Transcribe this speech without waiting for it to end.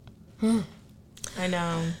I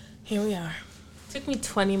know. Here we are. It took me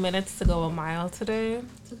 20 minutes to go a mile today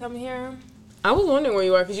to come here. I was wondering where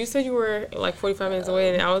you are because you said you were like 45 minutes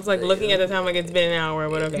away, and I was like looking at the time like it's been an hour,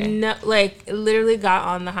 but okay. No, like literally got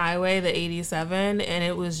on the highway, the 87, and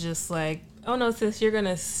it was just like, oh no, sis, you're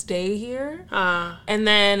gonna stay here. And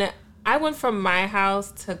then I went from my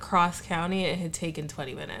house to Cross County. It had taken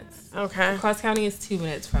 20 minutes. Okay. Cross County is 2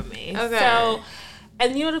 minutes from me. Okay. So,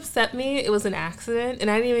 and you know what upset me? It was an accident, and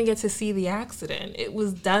I didn't even get to see the accident. It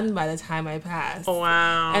was done by the time I passed.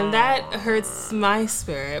 Wow. And that hurts my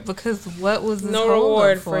spirit because what was this no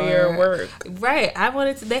reward for your work? Right. I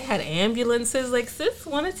wanted to. They had ambulances. Like, sis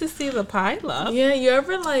wanted to see the pileup. Yeah. You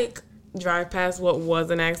ever like drive past what was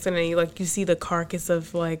an accident and you see the carcass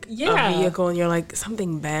of like a vehicle and you're like,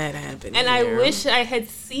 something bad happened and here. I wish I had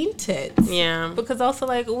seen it. Yeah. Because also,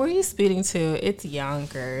 like, where are you speeding to? It's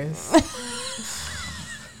Yonkers.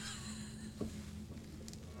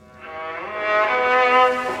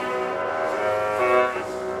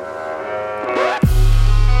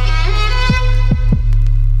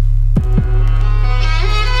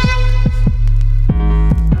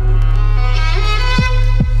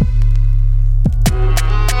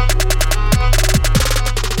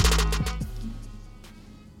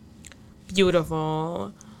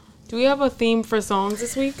 Beautiful. Do we have a theme for songs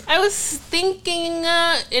this week? I was thinking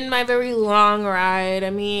in my very long ride, I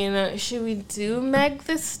mean, should we do Meg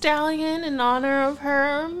Thee Stallion in honor of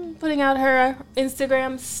her putting out her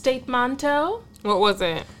Instagram statemento? What was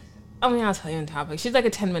it? I mean, I'll tell you on topic. She's like a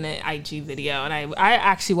 10-minute IG video, and I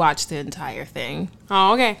actually watched the entire thing.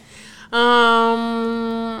 Oh, okay.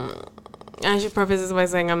 I should preface this by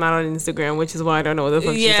saying I'm not on Instagram, which is why I don't know what the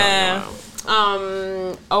fuck she's talking about.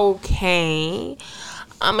 Okay.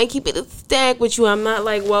 I'm gonna keep it a stack with you. I'm not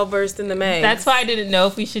like well versed in the Meg. That's why I didn't know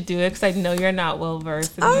if we should do it, because I know you're not well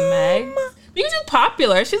versed in the Meg. You do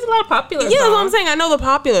popular. She's a lot of popular. Yeah, that's what I'm saying. I know the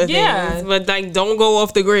popular things, but like, don't go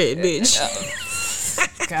off the grid, bitch.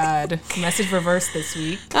 God, message reversed this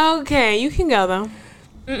week. Okay, you can go though.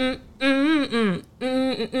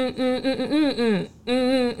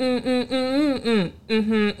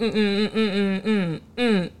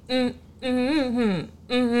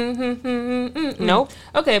 Nope.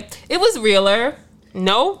 Okay, it was Realer.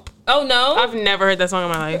 Nope. Oh no, I've never heard that song in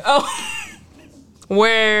my life. Oh,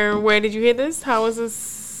 where did you hear this? How was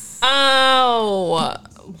this? Oh,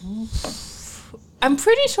 I'm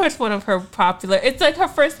pretty sure it's one of her popular. It's like her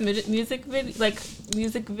first music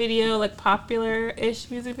video, like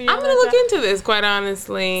popular-ish music video. I'm gonna look into this, quite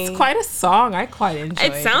honestly. It's quite a song. I quite enjoy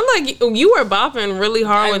it. It sounded like you were bopping really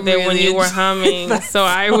hard with it when you were humming. So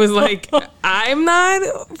I was like, I'm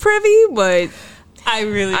not privy, but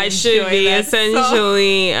I should be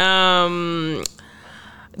essentially.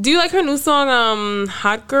 Do you like her new song,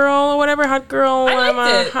 Hot Girl or whatever? Hot Girl. I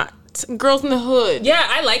liked it. Hot Girls in the Hood. Yeah,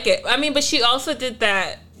 I like it. I mean, but she also did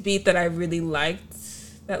that beat that I really liked.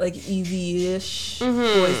 That like easy-ish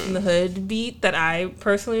Boys in the Hood beat that I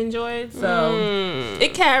personally enjoyed. So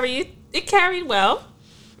it carried well.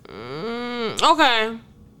 Okay.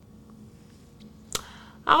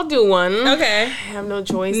 I'll do one. Okay. I have no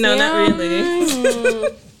choice. No, not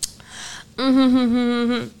really.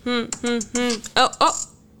 Oh.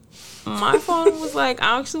 My phone was like,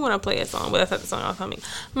 I actually want to play a song, but that's not the song I was humming.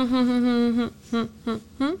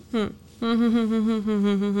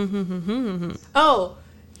 Oh.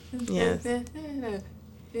 Yes.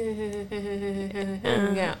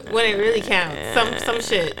 Yeah, when it really counts. Some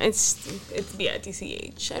shit. It's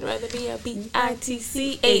B-I-T-C-H. I'd rather be a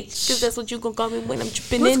B-I-T-C-H, because that's what you gonna call me when I'm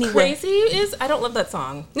tripping What's anyway. crazy is I don't love that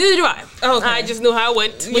song. Neither do I. Oh, okay. I just knew how it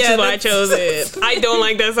went, which is why I chose it. I don't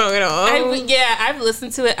like that song at all. I've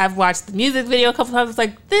listened to it. I've watched the music video a couple times. It's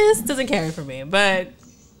like, this doesn't carry for me, but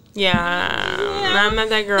I'm not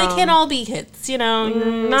that girl. they can't all be hits, you know.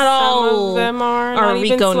 Not some all of them are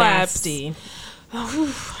Rico slaps. Nasty.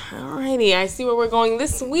 Alrighty, I see where we're going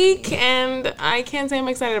this week, and I can't say I'm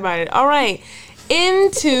excited about it. All right,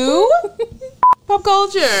 into pop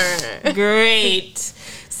culture. Great.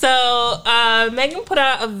 So Megan put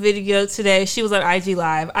out a video today. She was on IG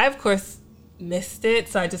Live. I, of course, missed it,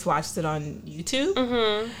 so I just watched it on YouTube.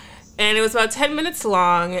 And it was about 10 minutes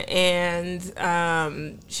long, and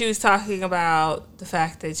she was talking about the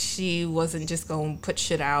fact that she wasn't just going to put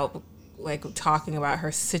shit out, like talking about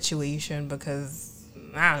her situation, because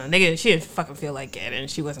I don't know, nigga, she didn't fucking feel like it, and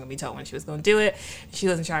she wasn't gonna be told when she was gonna do it. She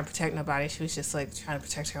wasn't trying to protect nobody. She was just like trying to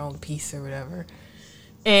protect her own peace or whatever.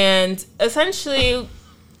 And essentially,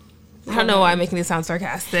 I don't know why I'm making this sound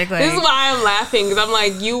sarcastic. Like, this is why I'm laughing, because I'm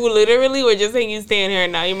like, you literally were just saying you stand her,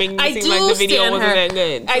 and now you're making it seem like the video wasn't that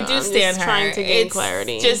good. So I do stand her. Trying to gain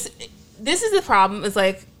clarity. This is the problem. Is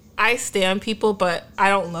like, I stand people, but I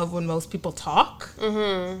don't love when most people talk.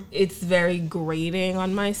 Mm-hmm. It's very grating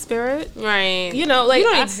on my spirit. Right. You know, like... You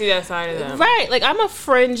don't need to see that side of them. Right. Like, I'm a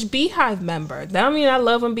fringe Beehive member. That don't mean I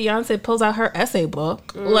love when Beyonce pulls out her essay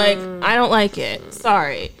book. Like, I don't like it.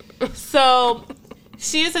 Sorry. So,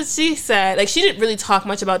 she said... Like, she didn't really talk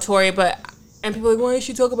much about Tory, but... And people are like, why did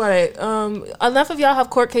she talk about it? Enough of y'all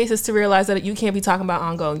have court cases to realize that you can't be talking about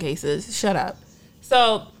ongoing cases. Shut up.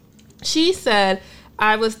 So, she said,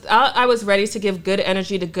 I was ready to give good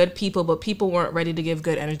energy to good people, but people weren't ready to give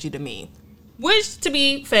good energy to me. Which, to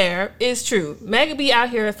be fair, is true. Meg be out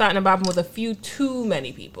here thoughting and bobbing with a few too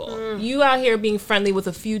many people. You out here being friendly with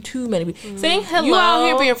a few too many people. Saying hello. You out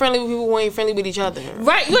here being friendly with people who ain't friendly with each other.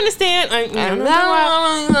 Right, you understand?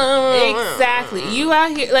 Exactly. You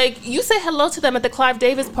out here, like, you say hello to them at the Clive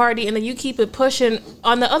Davis party, and then you keep it pushing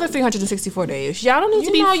on the other 364 days. Y'all don't need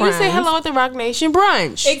to be friends. You say hello at the Rock Nation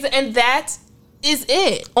brunch. And that is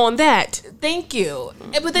it. On that. Thank you.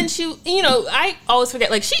 But then she, you know, I always forget,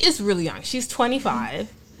 like, she is really young. She's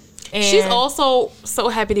 25. And she's also so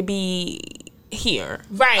happy to be here.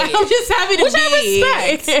 Right. I'm just happy to Which be.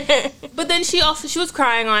 I respect. But then she was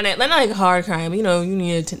crying on it. Not like hard crying, but, you know, you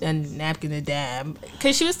need a napkin to dab.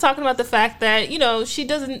 Because she was talking about the fact that, you know, she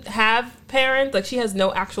doesn't have parents. Like, she has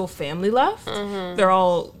no actual family left. Mm-hmm. They're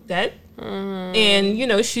all dead. Mm-hmm. And, you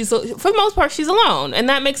know, for the most part, she's alone. And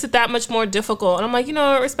that makes it that much more difficult. And I'm like, you know,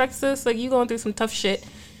 I respect this. Like, you going through some tough shit.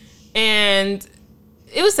 And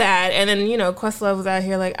it was sad. And then, you know, Questlove was out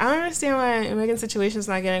here like, I don't understand why Megan's situation's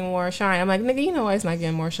not getting more shine. I'm like, nigga, you know why it's not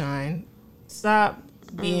getting more shine. Stop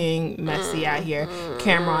being messy out here.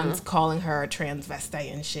 Cameron's calling her a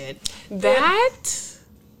transvestite and shit.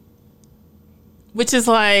 Which is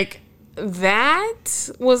like... That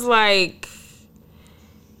was like...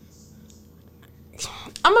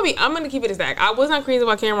 I'm gonna keep it a stack. I was not crazy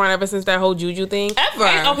about Cameron ever since that whole Juju thing. Ever.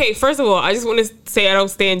 And, okay, first of all, I just want to say I don't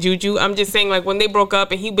stand Juju. I'm just saying, like, when they broke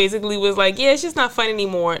up and he basically was like, yeah, it's just not fun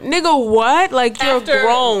anymore. Nigga, what? Like, you're After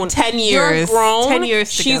grown. 10 years. You're grown. 10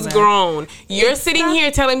 years She's together. grown. You're sitting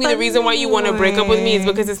here telling me the reason why you want to break up with me is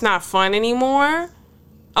because it's not fun anymore?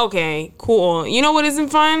 Okay, cool. You know what isn't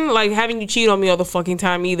fun? Like, having you cheat on me all the fucking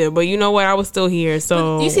time either. But you know what? I was still here,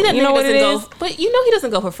 so... But you see that you know what it doesn't is? go... But you know he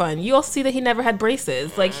doesn't go for fun. You also see that he never had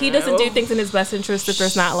braces. Like, he doesn't do things in his best interest if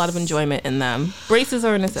there's not a lot of enjoyment in them. Braces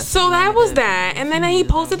are a necessity. So that was that. And then he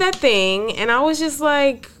posted that thing, and I was just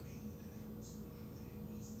like...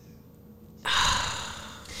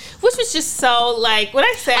 Which was just so, like, what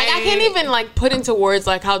I say... Like, I can't even, like, put into words,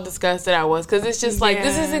 like, how disgusted I was. Because it's just, like,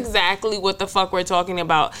 this is exactly what the fuck we're talking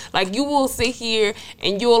about. Like, you will sit here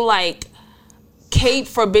and you'll, like, cape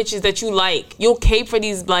for bitches that you like. You'll cape for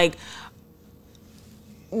these, like,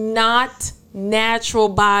 not natural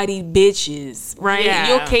body bitches, right? Yeah.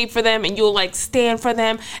 You'll cape for them and you'll, like, stand for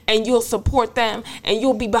them and you'll support them and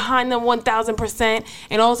you'll be behind them 1,000%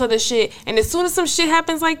 and all this other shit. And as soon as some shit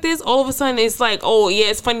happens like this, all of a sudden it's like, oh yeah,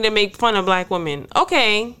 it's funny to make fun of black women.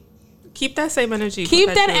 Okay. Keep that same energy. Keep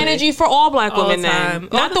that energy for all black women then.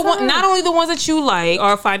 Not only the ones that you like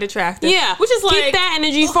or find attractive. Yeah, which is like, keep that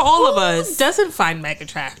energy for all of us. Doesn't find Meg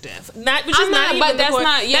attractive? That's not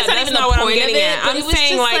what I'm getting at. I'm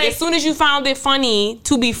saying like as soon as you found it funny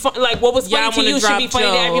to be fun, like what was funny to you should be funny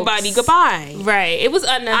to everybody. Goodbye. Right. It was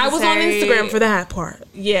unnecessary. I was on Instagram for that part.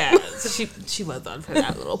 Yeah, so she was on for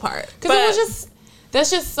that little part. Because it was just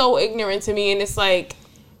that's just so ignorant to me, and it's like.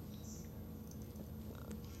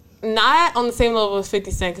 Not on the same level as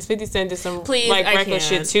 50 Cent, because 50 Cent did some reckless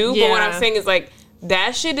shit too. Yeah. But what I'm saying is like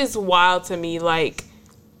that shit is wild to me. Like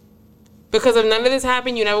because if none of this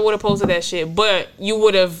happened, you never would have posted that shit, but you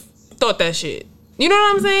would have thought that shit. You know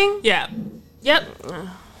what I'm saying? Yeah. Yep.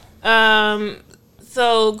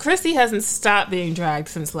 So Chrissy hasn't stopped being dragged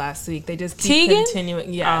since last week. They just keep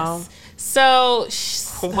continuing. Yes. So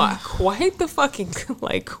quite the fucking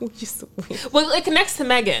like. Well, it connects to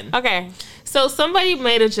Megan. Okay. So somebody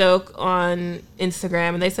made a joke on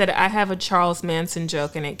Instagram and they said, I have a Charles Manson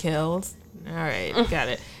joke and it kills. All right, got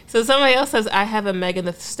it. So somebody else says, I have a Megan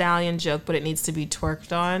Thee Stallion joke, but it needs to be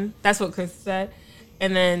twerked on. That's what Chris said.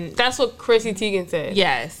 And then... That's what Chrissy Teigen said.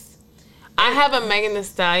 Yes. I have a Megan Thee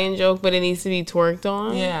Stallion joke, but it needs to be twerked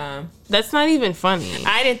on. Yeah. That's not even funny.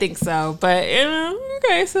 I didn't think so, but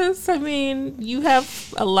okay, sis. I mean, you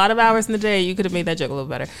have a lot of hours in the day. You could have made that joke a little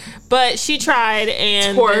better. But she tried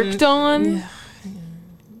and... Twerked on? Yeah.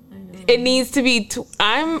 It needs to be...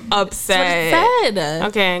 I'm upset. That's what it said.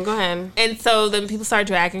 Okay, go ahead. And so then people started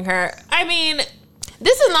dragging her. I mean...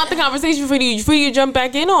 This is not the conversation for you to jump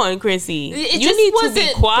back in on, Chrissy. You need to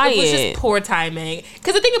be quiet. It was just poor timing.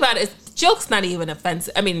 Because the thing about it is, joke's not even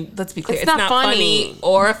offensive. I mean, let's be clear. It's not funny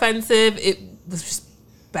or offensive. It was just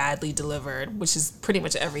badly delivered, which is pretty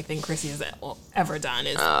much everything Chrissy has ever done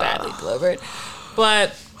is badly delivered.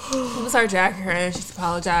 But he was hijacking her and she's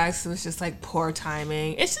apologized. It was just like poor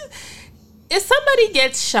timing. It's just, if somebody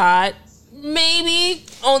gets shot, maybe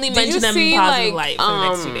only mention them in positive light for the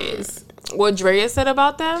next 2 days. What Drea said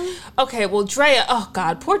about them? Okay, well, Drea, oh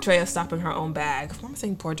God, poor Drea stopping her own bag. I'm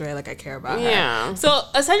saying poor Drea like I care about her. Yeah. So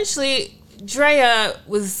essentially, Drea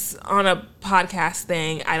was on a podcast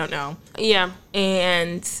thing, I don't know. Yeah.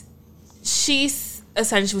 And she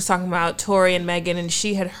essentially was talking about Tory and Megan, and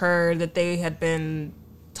she had heard that they had been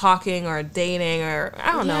talking or dating or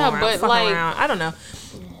I don't know, around. I don't know.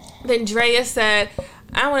 Then Drea said,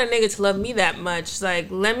 I want a nigga to love me that much. Like,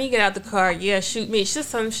 let me get out the car. Yeah, shoot me. She said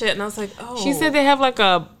some shit, and I was like, oh. She said they have like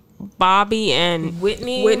a Bobby and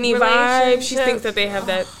Whitney vibe. She thinks that they have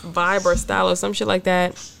that vibe or style or some shit like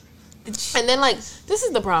that. And then, like, this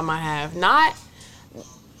is the problem I have. Not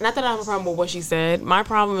that I have a problem with what she said. My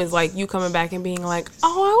problem is, like, you coming back and being like,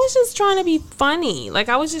 oh, I was just trying to be funny. Like,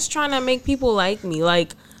 I was just trying to make people like me.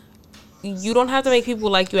 Like, you don't have to make people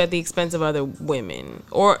like you at the expense of other women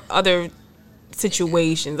or other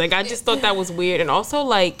situations. Like, I just thought that was weird. And also,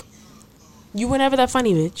 like, you were never that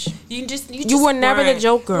funny, bitch. You were never the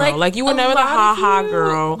joke girl. Like you were never the ha-ha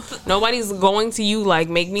girl. Nobody's going to you like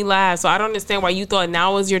make me laugh. So I don't understand why you thought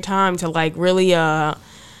now was your time to like really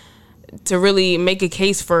make a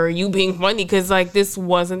case for you being funny, because like this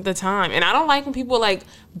wasn't the time. And I don't like when people like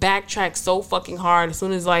backtrack so fucking hard as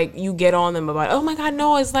soon as like you get on them about, oh my God,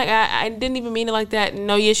 no, it's like I didn't even mean it like that.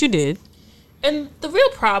 No, yes you did. And the real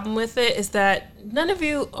problem with it is that none of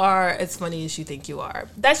you are as funny as you think you are.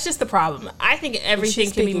 That's just the problem. I think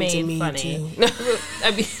everything can be made funny.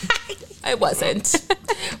 I mean, I wasn't.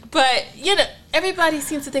 But, you know, everybody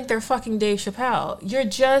seems to think they're fucking Dave Chappelle. You're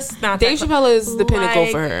just not Dave Chappelle is the pinnacle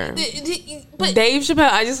for her. But Dave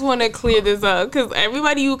Chappelle, I just want to clear this up, because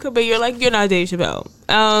everybody you could be, you're like, you're not Dave Chappelle.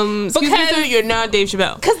 Excuse me, sir, you're not Dave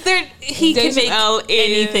Chappelle. Because he can make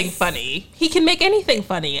anything funny. He can make anything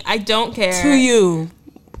funny. I don't care. To you.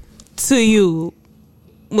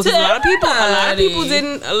 Because a lot of people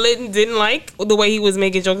didn't like the way he was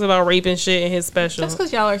making jokes about rape and shit in his special. That's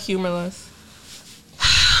because y'all are humorless.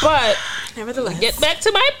 But nevertheless, get back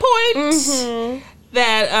to my point. Mm-hmm.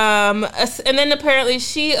 That and then apparently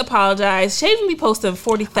she apologized. She even be posting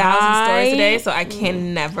 40,000 stories a day, so I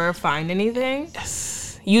can never find anything.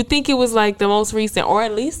 You think it was like the most recent, or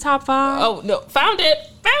at least top 5? Oh no, found it.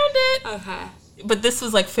 Okay. But this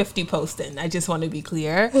was like 50 posting. I just want to be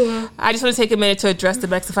clear. Mm-hmm. I just want to take a minute to address the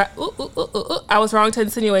Mexify. I was wrong to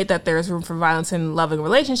insinuate that there is room for violence in loving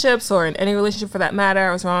relationships or in any relationship for that matter.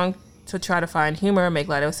 I was wrong to try to find humor and make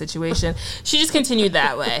light of a situation. She just continued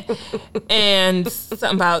that way. And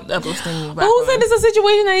something about uplifting black Who said it's a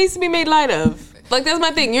situation that needs to be made light of? Like, that's my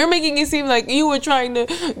thing. You're making it seem like you were trying to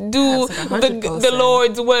do the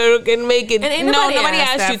Lord's work and make it. And nobody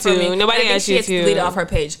asked you to. Nobody asked you to. She had to delete off her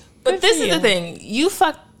page. But this is the thing. You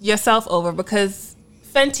fucked yourself over because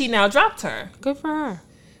Fenty now dropped her. Good for her.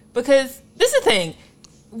 Because this is the thing.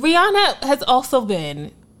 Rihanna has also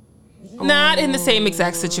been not in the same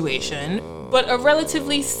exact situation, but a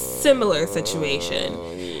relatively similar situation.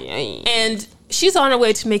 And she's on her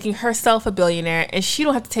way to making herself a billionaire, and she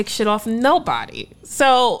don't have to take shit off nobody.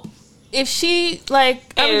 So if she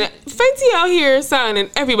like Fenty out here signing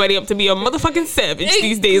everybody up to be a motherfucking savage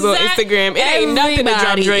these days on Instagram. It ain't nothing to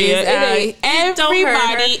drop Drea.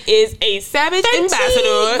 Everybody is a savage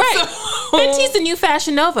ambassador. Right. Fenty's the new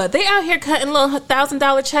Fashion Nova. They out here cutting little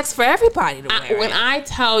 $1,000 checks for everybody to wear. When I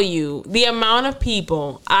tell you the amount of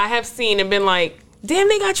people I have seen and been like, damn,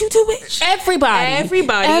 they got you too, bitch. Everybody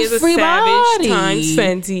is a savage times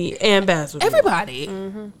Fenty ambassador. Everybody.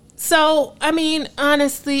 Mm-hmm. So, I mean,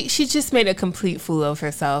 honestly, she just made a complete fool of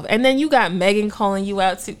herself. And then you got Megan calling you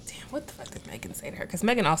out too. Damn, what the fuck did Megan say to her? Because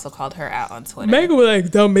Megan also called her out on Twitter. Megan was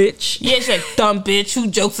like, dumb bitch. Yeah, she's like, dumb bitch,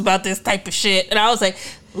 who jokes about this type of shit? And I was like,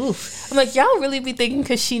 oof. I'm like, y'all really be thinking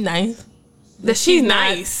because she nice? That she's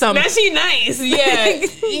nice. That she nice.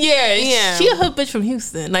 Yeah. She a hood bitch from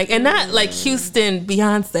Houston. Like, and not like Houston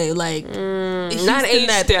Beyonce. Like, Houston not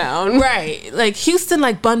aged down. Right. Like Houston,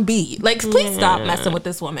 like Bun B. Like, please stop messing with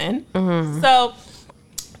this woman. Mm-hmm. So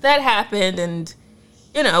that happened, and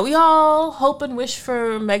you know, we all hope and wish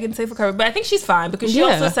for Megan safe recovery. But I think she's fine because she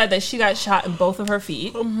also said that she got shot in both of her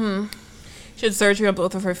feet. Mm-hmm. She had surgery on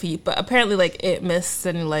both of her feet, but apparently, like, it missed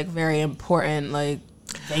and like very important, like.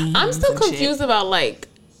 I'm still confused about like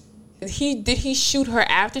did he shoot her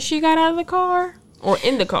after she got out of the car? Or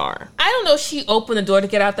in the car. I don't know. She opened the door to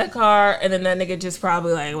get out that car, and then that nigga just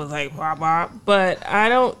probably like was like, blah, blah. But I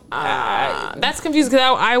don't. That's confusing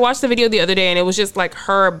because I watched the video the other day, and it was just like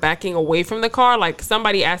her backing away from the car, like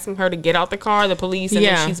somebody asking her to get out the car, the police, and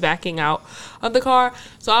then she's backing out of the car.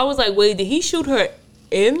 So I was like, wait, did he shoot her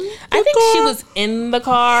in the I think car? she was in the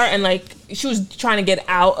car, and like she was trying to get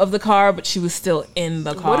out of the car, but she was still in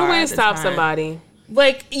the car. What a way to stop somebody.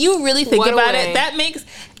 Like, you really think about it. That makes...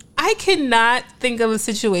 I cannot think of a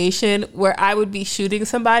situation where I would be shooting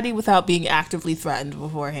somebody without being actively threatened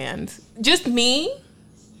beforehand. Just me.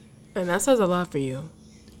 And that says a lot for you.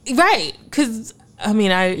 Right. Because, I mean,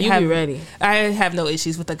 be ready. I have no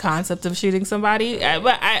issues with the concept of shooting somebody.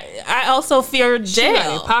 But I also fear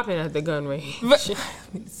jail. She popping at the gun range.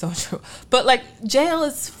 So true. But, like, jail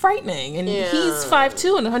is frightening. And he's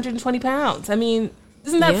 5'2" and 120 pounds. I mean,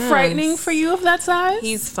 isn't that frightening for you of that size?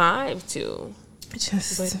 He's 5'2".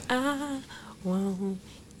 Just but I want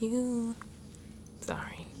you.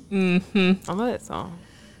 Sorry. Mm-hmm. I love that song.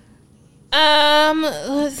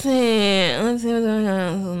 Let's see what's going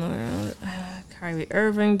on. Kyrie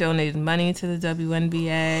Irving donated money to the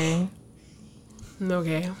WNBA.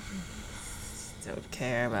 Okay. Don't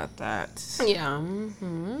care about that. Yeah.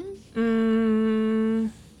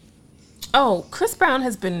 Oh, Chris Brown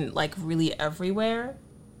has been like really everywhere.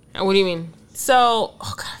 What do you mean? So,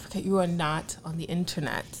 oh God, I forget you are not on the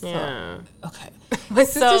internet. So. Yeah. Okay. My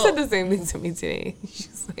sister said the same thing to me today.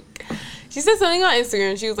 She's like, she said something on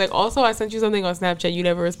Instagram. She was like, also, I sent you something on Snapchat. You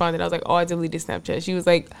never responded. I was like, oh, I deleted Snapchat. She was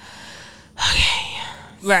like, okay.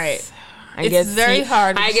 Right. It's very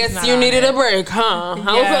hard. I guess you needed a break, huh?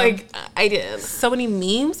 I was like, I did. So many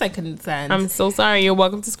memes I couldn't send. I'm so sorry. You're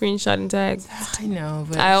welcome to screenshot and tag. I know,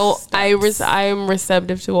 but I am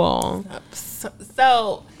receptive to all.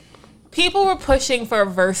 So people were pushing for a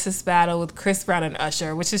versus battle with Chris Brown and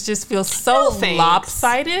Usher, which just feels so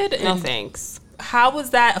lopsided. No thanks. How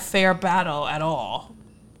was that a fair battle at all?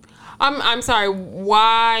 I'm sorry.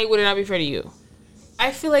 Why would it not be fair to you?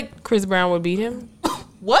 I feel like Chris Brown would beat him.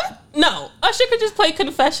 What? No, Usher could just play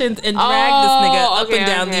Confessions and drag this nigga up and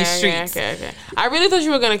down these streets. Okay. I really thought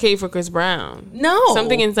you were gonna cave for Chris Brown. No,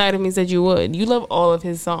 something inside of me said you would. You love all of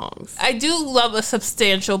his songs. I do love a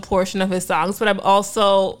substantial portion of his songs, but I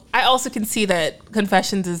also can see that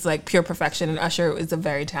Confessions is like pure perfection, and Usher is a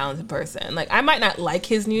very talented person. Like, I might not like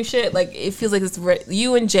his new shit. Like, it feels like it's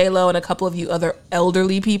you and J-Lo and a couple of you other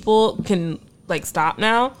elderly people can like stop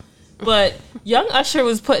now. But young Usher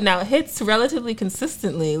was putting out hits relatively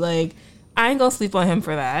consistently. Like, I ain't gonna sleep on him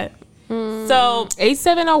for that. So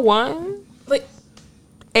 8701, like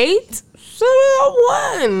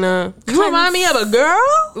 8701. You remind me of a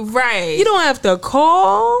girl, right? You don't have to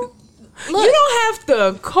call. Look, you don't have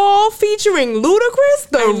to call featuring Ludacris.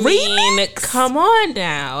 Remix. Come on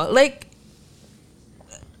now, like.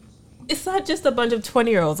 It's not just a bunch of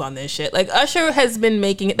 20-year-olds on this shit. Like, Usher has been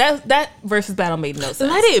making it. That versus battle made no sense.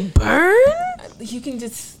 Let it burn. You can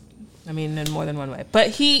just, I mean, in more than one way. But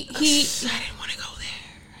he I didn't want to go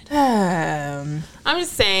there. I'm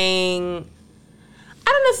just saying,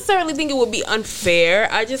 I don't necessarily think it would be unfair.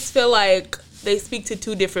 I just feel like they speak to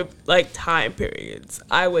two different like time periods.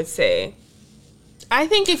 I would say. I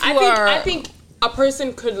think I think a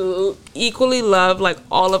person could equally love like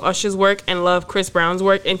all of Usher's work and love Chris Brown's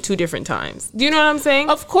work in two different times. Do you know what I'm saying?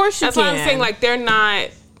 Of course you can. That's why I'm saying like they're not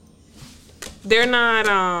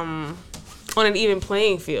on an even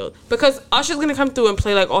playing field, because Usher's gonna come through and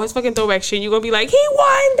play like all his fucking throwback shit. You're gonna be like, he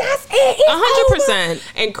won, that's it, 100%.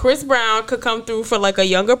 And Chris Brown could come through for like a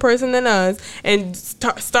younger person than us and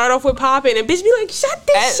start off with popping, and bitch be like, shut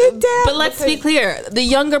this shit down. But let's be clear, the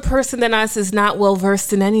younger person than us is not well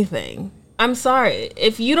versed in anything. I'm sorry.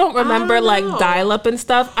 If you don't remember like dial-up and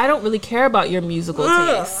stuff, I don't really care about your musical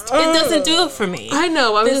taste. It doesn't do it for me. I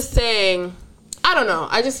know. I'm just saying. I don't know.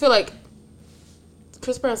 I just feel like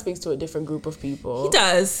Chris Brown speaks to a different group of people. He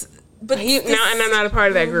does, but and I'm not a part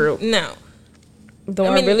of that group. No. Though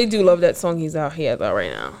I really do love that song he has out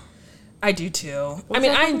right now. I do too.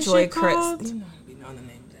 I enjoy Chris. You know the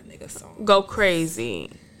name of that nigga song. Go Crazy.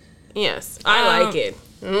 Yes, I like it.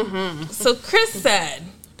 Mm-hmm. So Chris said,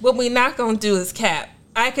 what we not gonna do is cap.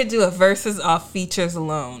 I could do a versus off features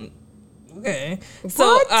alone. Okay.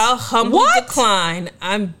 So I'll humbly decline.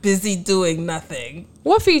 I'm busy doing nothing.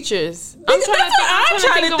 What features? I'm trying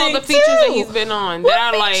to think of all the features that he's been on.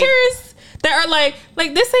 What features that are like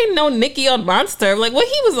this ain't no Nicki on Monster. Like what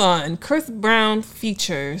he was on. Chris Brown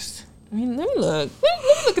features. I mean, let me look. Let me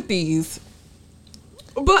look at these.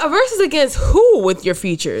 But a versus against who with your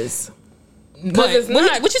features? Because it's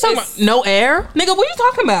not. What you talking about? No Air? Nigga, what you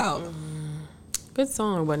talking about? Good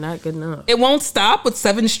song, but not good enough. It Won't Stop with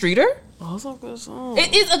 7th Streeter? Also a good song.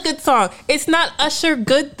 It is a good song. It's not Usher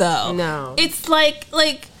good though. No. It's like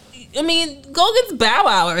I mean, go against Bow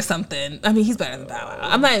Wow or something. I mean, he's better than Bow Wow.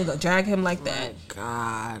 I'm not even gonna drag him like that. Oh my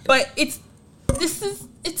God. But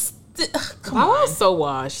come on. Bow Wow's so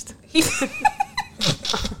washed.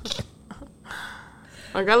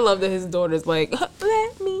 Like, I love that his daughter's like,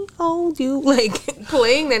 let me hold you. Like,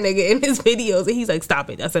 playing that nigga in his videos. And he's like, stop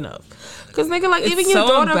it. That's enough. Because, nigga, like, even your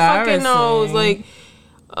daughter fucking knows. Like,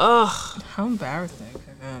 ugh. How embarrassing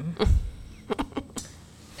for them.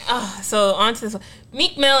 So, on to this one.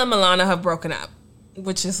 Meek Mill and Milana have broken up.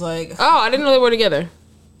 Which is like... Oh, I didn't know they were together.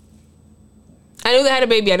 I knew they had a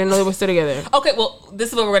baby. I didn't know they were still together. Okay, well, this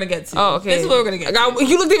is what we're going to get to. Oh, okay. This is what we're going to get to.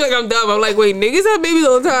 You look at me like I'm dumb. I'm like, wait, niggas have babies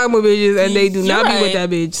all the time with bitches, and they do not be with that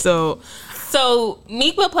bitch, So,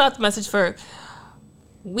 Meek will put out the message for...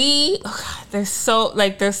 there's so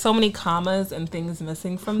many commas and things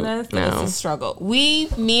missing from this. No. It's a struggle.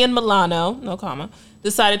 Me and Milano, no comma,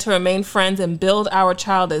 decided to remain friends and build our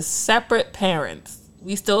child as separate parents.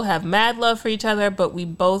 We still have mad love for each other, but we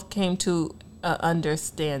both came to an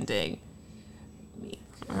understanding.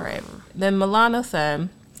 All right. Then Milana said,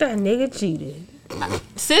 that nigga cheated.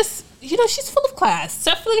 Sis, she's full of class.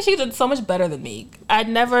 Definitely she did so much better than me. I'd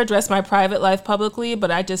never addressed my private life publicly, but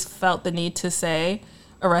I just felt the need to say,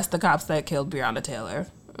 arrest the cops that killed Breonna Taylor.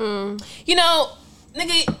 Nigga,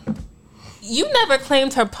 you never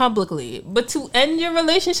claimed her publicly, but to end your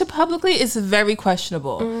relationship publicly is very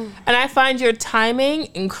questionable. And I find your timing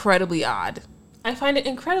incredibly odd. I find it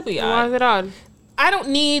incredibly odd. Why is it odd? I don't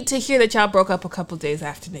need to hear that y'all broke up a couple days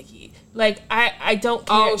after Nicki. Like, I don't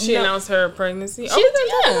care. Oh, she announced her pregnancy? She didn't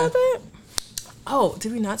talk about that? Oh,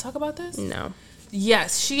 did we not talk about this? No.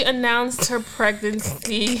 Yes, she announced her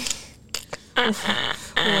pregnancy. When did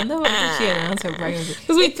she announce her pregnancy?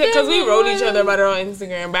 Because we wrote each other about it on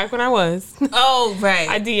Instagram back when I was. Oh, right.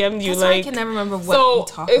 I DM'd you. I can never remember what we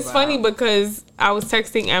talked about. It's funny because I was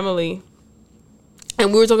texting Emily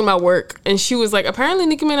and we were talking about work and she was like, apparently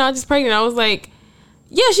Nicki Minaj is pregnant. I was like,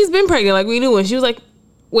 yeah, she's been pregnant. Like, we knew. And she was like,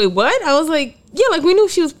 wait, what? I was like, yeah, like, we knew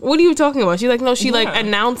she was... What are you talking about? She's like, no, she, like,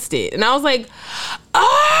 announced it. And I was like,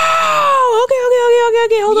 oh,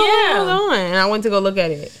 okay. Hold on. And I went to go look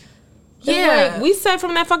at it. Yeah. Like, we said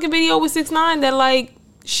from that fucking video with 6ix9ine that, like,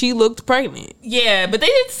 she looked pregnant. Yeah, but they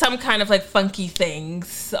did some kind of, like, funky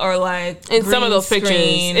things or, like, in some of those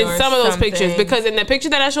pictures. Because in the picture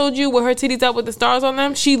that I showed you with her titties out with the stars on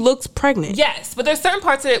them, she looks pregnant. Yes, but there's certain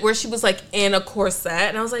parts of it where she was, like, in a corset.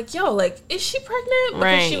 And I was like, yo, like, is she pregnant? Because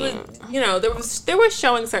right. she was, they were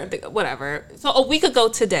showing certain things. Whatever. So a week ago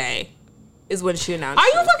today is when she announced. Are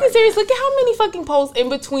you fucking serious? Look at how many fucking posts in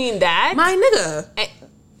between that. My nigga.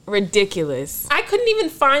 Ridiculous. I couldn't even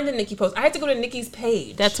find the Nicki post. I had to go to Nicki's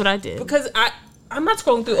page. That's what I did. Because I'm not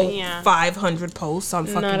scrolling through 500 posts on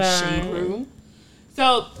fucking Shade Room.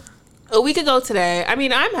 So, a week ago today, I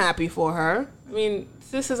mean, I'm happy for her. I mean,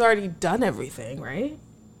 sis has already done everything, right?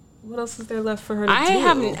 What else is there left for her to do? I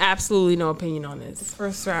have absolutely no opinion on this.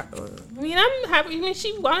 First rap. I mean, I'm happy. I mean,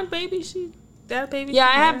 she wanted baby. That baby. Yeah,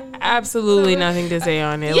 I have absolutely nothing to say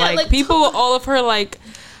on it. Yeah, like people, all of her, like...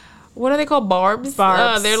 What are they called? Barbs?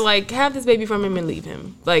 They're like, have this baby from him and leave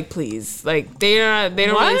him. Like, please. Like, they don't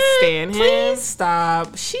really stand him. Please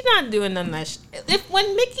stop. She's not doing none of that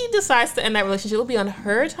when Nicki decides to end that relationship, it'll be on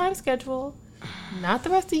her time schedule, not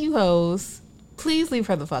the rest of you hoes. Please leave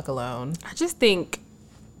her the fuck alone. I just think...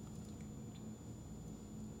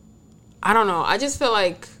 I don't know. I just feel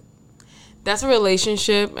like that's a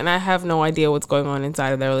relationship, and I have no idea what's going on inside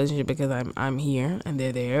of that relationship because I'm here and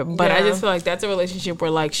they're there. But I just feel like that's a relationship where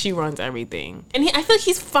like she runs everything, and I feel like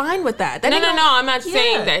he's fine with that. No. I'm not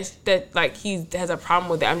saying that like he has a problem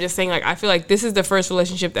with it. I'm just saying like I feel like this is the first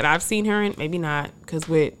relationship that I've seen her in. Maybe not because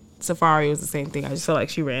with Safari it was the same thing. I just feel like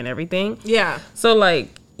she ran everything. Yeah. So like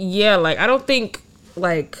like I don't think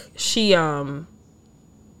like she I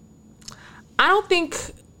don't think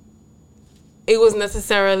it was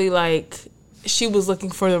necessarily like she was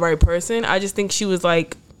looking for the right person. I just think she was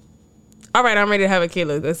like, all right, I'm ready to have a kid.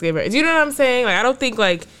 Let's get married. Do you know what I'm saying? Like, I don't think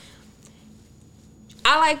like,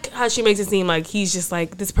 I like how she makes it seem like he's just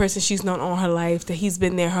like this person she's known all her life, that he's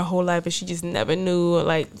been there her whole life and she just never knew.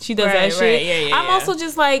 Like, she does that shit. Yeah, I'm also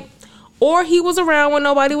just like, or he was around when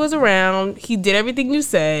nobody was around. He did everything you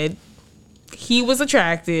said. He was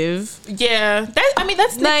attractive. Yeah.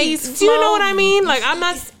 That's Nicki's like, do you know what I mean? Like,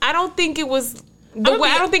 I don't think it was... I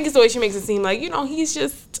don't think it's the way she makes it seem like, he's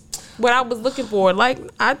just what I was looking for. Like,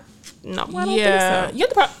 I don't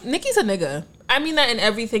think so. Nicki's a nigga. I mean that in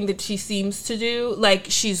everything that she seems to do. Like,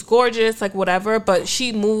 she's gorgeous, like, whatever, but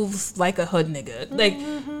she moves like a hood nigga. Like,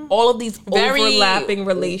 all of these overlapping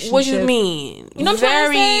relationships. What you mean? You know what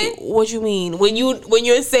I'm trying to say? What you mean? When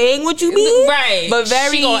you're saying what you mean? Right. But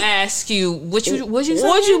she gonna ask you, what you say?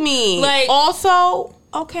 What you mean? Like, also,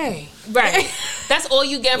 okay. Right. That's all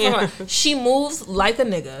you get from her. She moves like a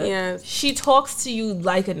nigga. Yes. She talks to you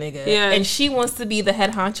like a nigga. Yes. And she wants to be the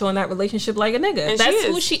head honcho in that relationship like a nigga. And That's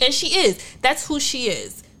who she is. That's who she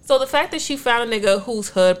is. So the fact that she found a nigga whose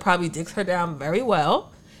hood probably dicks her down very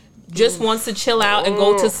well, just wants to chill out and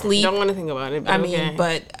go to sleep. Don't want to think about it. I mean,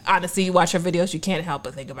 but honestly, you watch her videos, you can't help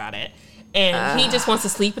but think about it. And he just wants to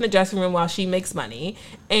sleep in the dressing room while she makes money.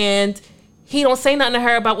 And he don't say nothing to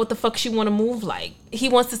her about what the fuck she want to move like. He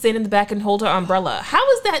wants to stand in the back and hold her umbrella. How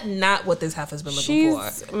is that not what this heifer's been looking for?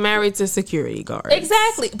 She's married to security guards.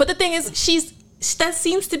 Exactly. But the thing is, that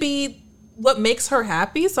seems to be what makes her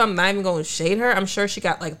happy, so I'm not even going to shade her. I'm sure she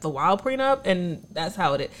got, like, the wild prenup, and that's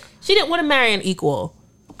how it is. She didn't want to marry an equal.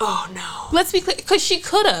 Oh, no. Let's be clear, because she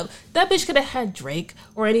could have. That bitch could have had Drake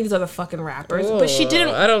or any of these other fucking rappers, but she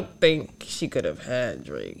didn't. I don't think she could have had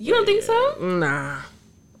Drake. You don't think so? Nah.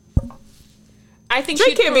 I think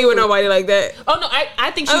Drake can't be with nobody like that. Oh, no,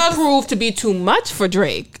 I think she proved to be too much for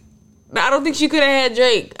Drake. I don't think she could have had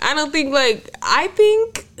Drake. I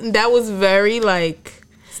think that was very, like,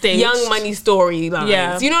 staged. Young Money storylines.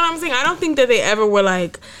 Yeah. You know what I'm saying? I don't think that they ever were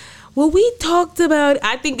like, well, we talked about,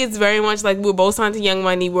 I think it's very much like we're both signed to Young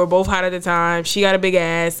Money. We're both hot at the time. She got a big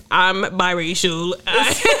ass. I'm biracial.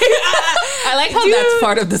 I like how that's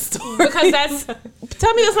part of the story. Because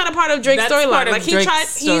tell me that's not a part of Drake's storyline. Like, he's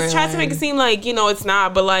tried to make it seem like, you know, it's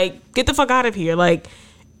not, but like, get the fuck out of here. Like,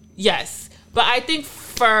 yes. But I think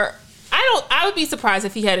I would be surprised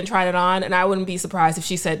if he hadn't tried it on, and I wouldn't be surprised if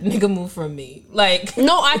she said, nigga, move from me. Like,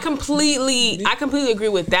 no, I completely agree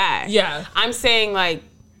with that. Yeah. I'm saying, like,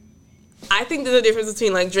 I think there's a difference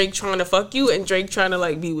between, like, Drake trying to fuck you and Drake trying to,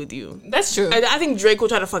 like, be with you. That's true. I think Drake will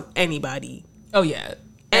try to fuck anybody. Oh, yeah.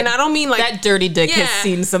 And I don't mean, like... That dirty dick has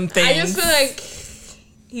seen some things. I just feel like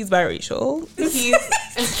he's biracial.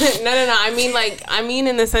 No. I mean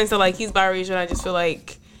in the sense that, like, he's biracial. I just feel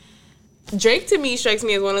like Drake, to me, strikes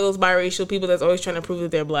me as one of those biracial people that's always trying to prove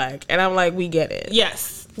that they're black. And I'm like, we get it.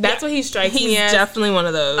 Yes. That's what he strikes me as. He's definitely one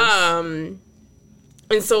of those.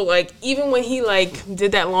 And so, like, even when he, like,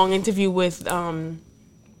 did that long interview with,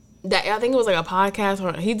 that I think it was, like, a podcast,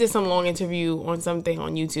 or he did some long interview on something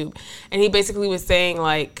on YouTube, and he basically was saying,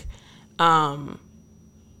 like,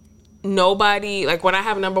 nobody, like, when I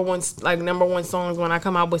have number one songs, when I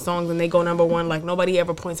come out with songs and they go number one, like, nobody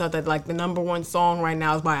ever points out that, like, the number one song right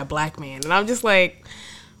now is by a black man. And I'm just like,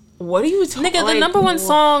 what are you talking about? Nigga, the number one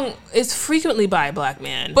song is frequently by a black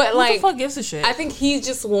man. But, who like, the fuck gives a shit? I think he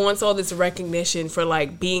just wants all this recognition for,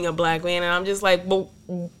 like, being a black man. And I'm just like, but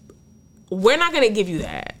we're not going to give you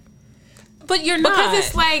that. But you're not. Because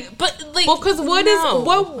it's like... But, like... Because what?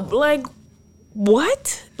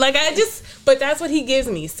 Like, but that's what he gives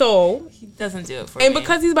me. So... He doesn't do it for and me.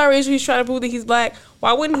 Because he's biracial, he's trying to prove that he's black.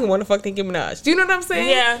 Why wouldn't he want to fuck Nicki Minaj? Do you know what I'm saying?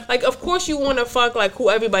 Yeah. Like, of course you want to fuck, like, who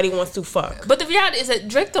everybody wants to fuck. But the reality is that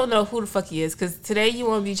Drake don't know who the fuck he is. Because today you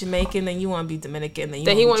want to be Jamaican, then you want to be Dominican,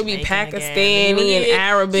 then he want to be Pakistani and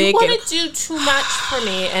Arabic. You want to do too much for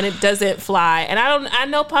me, and it doesn't fly. And I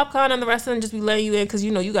know Popcorn and the rest of them just be letting you in because, you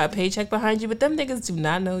know, you got a paycheck behind you. But them niggas do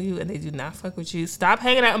not know you, and they do not fuck with you. Stop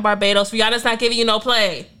hanging out in Barbados. Rihanna's not giving you no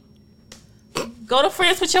play. Go to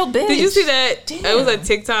France with your bitch. Did you see that? Damn. It was a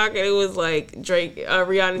TikTok, and it was like Drake,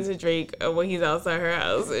 Rihanna to Drake when he's outside her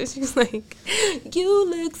house, and she's like, "You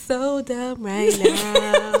look so dumb right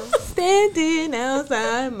now, standing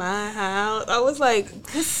outside my house." I was like,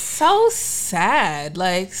 it's so sad.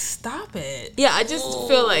 Like, stop it. Yeah, I just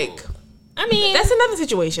feel like, I mean, that's another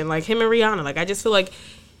situation. Like him and Rihanna. Like, I just feel like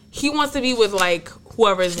he wants to be with like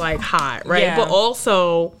whoever's like hot, right? Yeah. But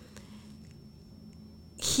also,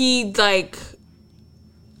 he like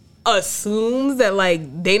assumes that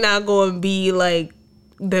like they not gonna be like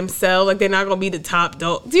themselves, like they're not gonna be the top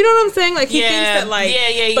dog. Do you know what I'm saying? Like he thinks that like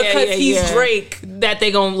because he's Drake that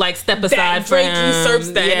they gonna like step aside that Drake for him.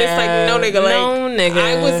 usurps that. And it's like no nigga,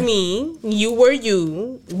 I was me, you were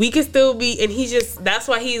you. We could still be, and he just that's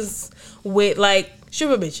why he's with like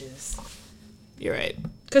sugar bitches. You're right.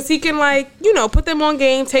 Cause he can like, you know, put them on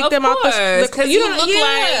game, take them out because you look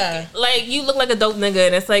like you look like a dope nigga,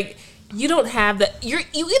 and it's like you don't have that. You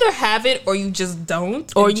either have it or you just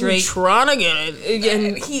don't, or you trying to get it.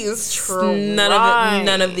 And he is trying.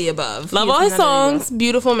 None of the above. Love all his songs,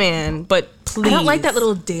 beautiful man, but please, I don't like that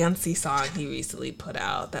little dancey song he recently put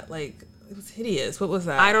out. That like it was hideous. What was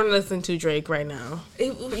that? I don't listen to Drake right now.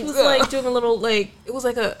 He was like doing a little like it was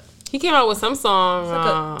like a. He came out with some song. It's like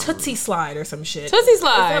a Tootsie Slide or some shit. Tootsie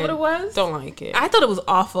Slide. Is that what it was? Don't like it. I thought it was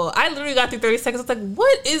awful. I literally got through 30 seconds. I was like,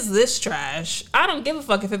 what is this trash? I don't give a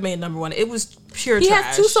fuck if it made #1. It was pure trash. He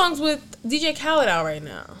has 2 songs with DJ Khaled out right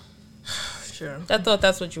now. Sure. I thought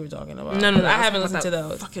that's what you were talking about. No. I haven't listened to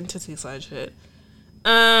those. Fucking Tootsie Slide shit.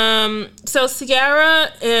 So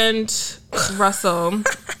Ciara and Russell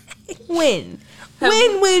win. I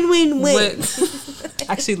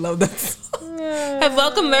actually love that song. Have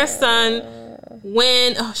welcomed their son,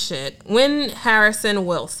 Wynn Harrison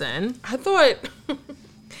Wilson. I thought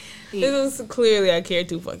this was clearly I care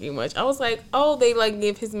too fucking much. I was like, oh, they like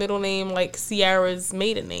give his middle name like Ciara's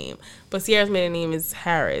maiden name, but Ciara's maiden name is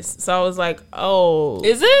Harris. So I was like, oh,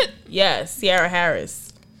 is it? Yes, Ciara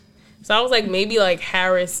Harris. So I was like, maybe like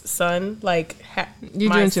Harris' son, like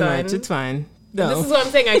you're doing too much. It's fine. No. This is what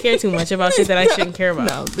I'm saying. I care too much about shit that I shouldn't care about.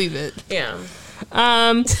 No, leave it. Yeah.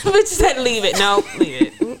 But you said leave it. No,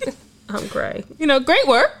 leave it. I'm crying. Great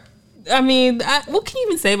work. I mean, what can you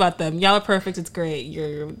even say about them? Y'all are perfect. It's great.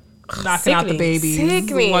 You're knocking out the babies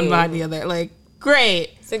one behind the other. Like,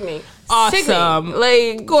 great. Sickening. Awesome.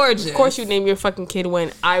 Like, gorgeous. Of course you name your fucking kid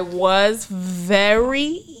Wynn. I was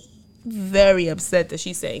very, very upset that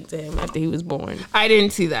she sang to him after he was born. I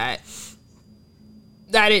didn't see that.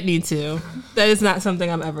 I didn't need to. That is not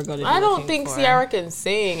something I'm ever going to do. I don't think Ciara can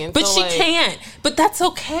sing. And but so, she can't. But that's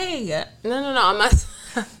okay. No. I'm not.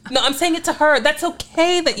 No, I'm saying it to her. That's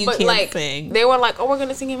okay that you can't sing. They were like, oh, we're going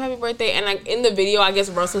to sing him happy birthday. And like in the video, I guess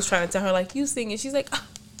Russell's trying to tell her, like, you sing it. She's like,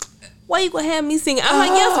 why you going to have me sing it? I'm like,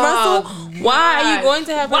 yes, Russell. God. Why are you going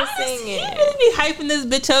to have her sing it? Why is he hyping this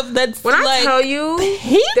bitch up? That's when I tell you,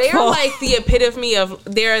 painful. They're like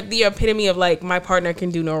the epitome of like, my partner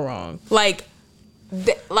can do no wrong.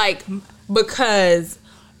 Because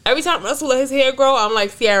every time Russell let his hair grow, I'm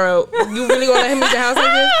like, Ciara, you really gonna let him in the house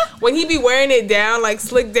like this? When he be wearing it down, like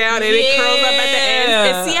slicked down, and it curls up at the end,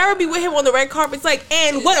 and Ciara be with him on the red carpet, it's like,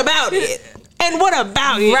 and what about it? And what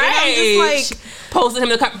about it? Right. And I'm just like, posting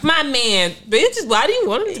him in the car. My man, bitch, why do you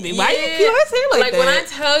want him to be? Why do you peel his hair like that? When I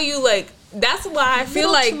tell you, like, that's why I feel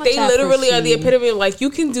like they literally are the epitome of like, you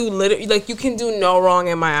can do no wrong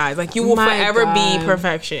in my eyes. Like, you will forever be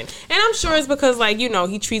perfection. And I'm sure it's because like,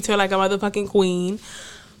 he treats her like a motherfucking queen.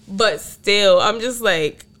 But still, I'm just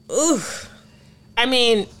like, ugh. I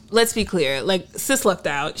mean, let's be clear. Like, sis lucked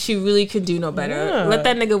out. She really could do no better. Yeah. Let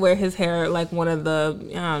that nigga wear his hair like one of the,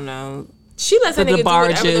 I don't know. She lets that nigga do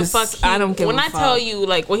whatever the fuck I don't give a fuck. When I tell you,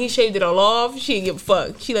 like, when he shaved it all off, she didn't give a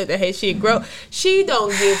fuck. She let that head shit grow. She don't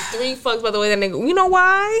give 3 fucks by the way that nigga... You know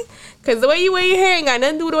why? Because the way you wear your hair ain't got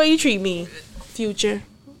nothing to do with the way you treat me. Future.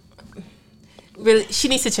 Really, she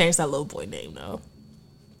needs to change that little boy name, though.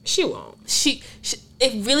 She won't.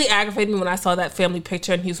 It really aggravated me when I saw that family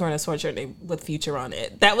picture and he was wearing a sweatshirt name with Future on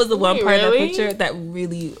it. That was the one part of that picture that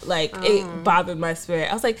really, like, it bothered my spirit.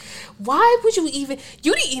 I was like, why would you even...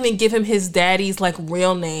 You didn't even give him his daddy's, like,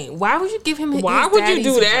 real name. Why would you give him his daddy's Why would you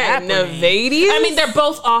do that? Nevadius? I mean, they're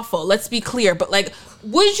both awful. Let's be clear. But, like,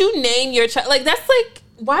 would you name your child... Like, that's like...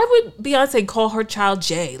 Why would Beyonce call her child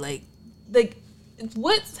Jay? Like,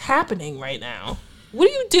 what's happening right now? What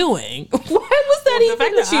are you doing? Why was that even the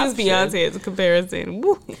fact that she was Beyonce as a comparison?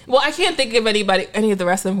 Well, I can't think of any of the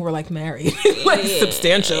rest of them who were like married, like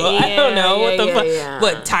substantial. I don't know what the fuck. Yeah.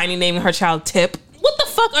 What Tiny naming her child Tip? What the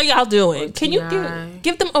fuck are y'all doing? Can you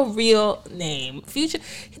give them a real name? Future.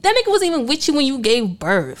 That nigga wasn't even with you when you gave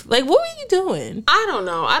birth. Like, what were you doing? I don't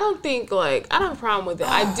know. I don't think I don't have a problem with it.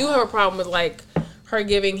 I do have a problem with like her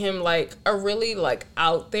giving him like a really like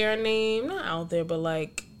out there name, not out there, but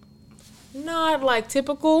like. Not like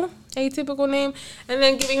atypical name, and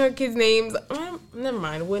then giving her kids names. Never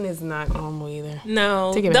mind. Wynn is not normal either.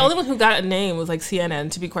 No, the only one who got a name was like Sienna, and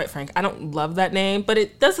to be quite frank, I don't love that name, but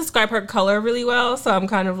it does describe her color really well. So I'm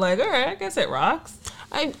kind of like, all right, I guess it rocks.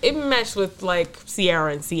 It matched with like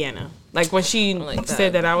Ciara and Sienna. Like when she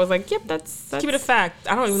said that, I was like, yep, that's keep it a fact.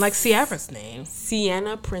 I don't even like Ciara's name.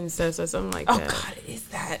 Sienna Princess or something like that. Oh God, is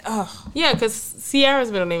that? Oh yeah, because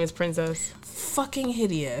Ciara's middle name is Princess. Fucking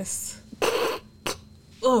hideous.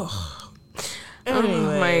 Ugh. Oh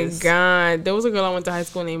my God. There was a girl I went to high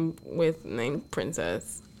school named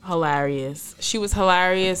Princess. Hilarious. She was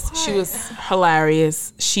hilarious. What? She was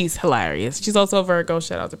hilarious. She's hilarious. She's also a Virgo.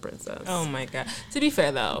 Shout out to Princess. Oh my God. To be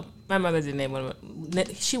fair though, my mother did name one.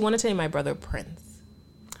 She wanted to name my brother Prince.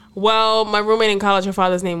 Well, my roommate in college, her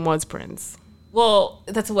father's name was Prince. Well,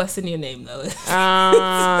 that's a West Indian name, though.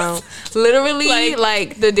 Literally,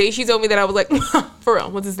 like, the day she told me that, I was like, for real,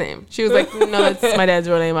 what's his name? She was like, no, that's my dad's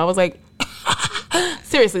real name. I was like,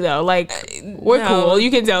 seriously, though, like, we're cool. You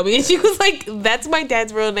can tell me. And she was like, that's my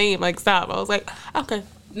dad's real name. Like, stop. I was like, okay.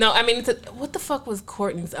 No, I mean, what the fuck was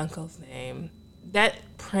Courtney's uncle's name? That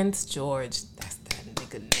Prince George. That's that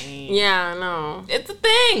nigga name. Yeah, I know. It's a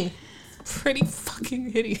thing. Pretty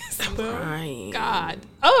fucking hideous. Right. God.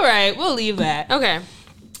 All right, we'll leave that. Okay.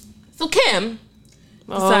 So Kim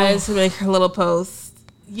decides to make her little post.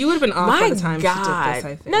 You would have been off by the time she did this, I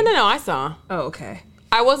think. No, I saw. Oh, okay.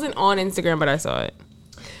 I wasn't on Instagram, but I saw it.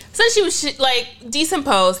 So she was like, decent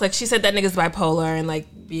post. Like, she said that nigga's bipolar and like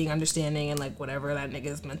being understanding and like whatever, that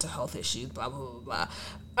nigga's mental health issues, blah blah blah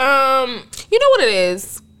blah. You know what it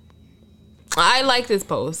is? I like this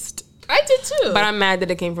post. I did too, but I'm mad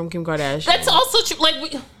that it came from Kim Kardashian. That's also true. Like,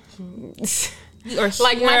 we are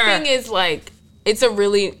like here. My thing is like, it's a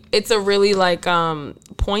really like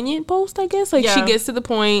poignant post, I guess. Like, she gets to the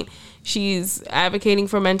point. She's advocating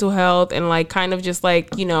for mental health and like kind of just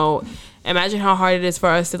like, you know, imagine how hard it is for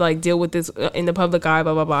us to like deal with this in the public eye,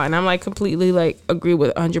 blah blah blah. And I'm like completely like agree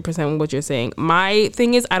with 100% with what you're saying. My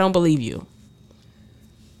thing is, I don't believe you.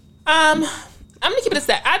 I'm gonna keep it a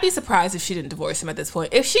stat. I'd be surprised if she didn't divorce him at this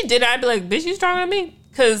point. If she did, I'd be like, bitch, you stronger than me?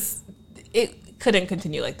 Because it couldn't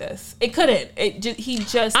continue like this. It couldn't. I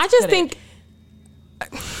just think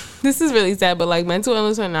this is really sad, but like, mental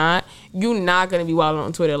illness or not, you're not gonna be wilding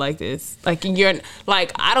on Twitter like this. Like, you're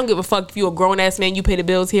like, I don't give a fuck if you're a grown ass man, you pay the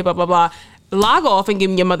bills here, blah blah blah. Log off and give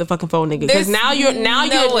me your motherfucking phone, nigga. Because now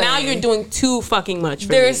you're doing too fucking much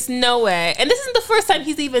for There's no way. And this isn't the first time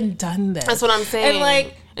he's even done this. That's what I'm saying. And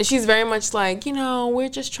like, and she's very much like, you know, we're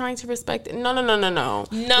just trying to respect it. No. No,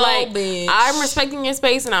 like, bitch. I'm respecting your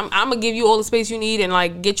space and I'm gonna give you all the space you need and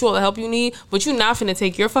like get you all the help you need. But you're not finna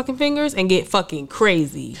take your fucking fingers and get fucking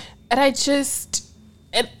crazy.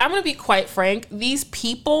 And I'm gonna be quite frank. These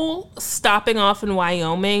people stopping off in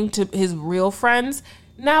Wyoming to his real friends,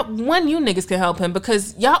 not one you niggas can help him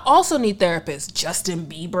because y'all also need therapists. Justin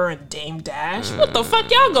Bieber and Dame Dash. What the fuck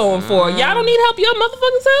y'all going for? Y'all don't need help your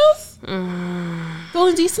motherfucking selves? The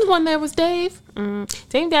only decent one there was Dave.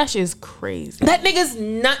 Dame Dash is crazy. That nigga's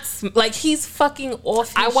nuts. Like, he's fucking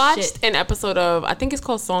off his I watched shit. an episode of, I think it's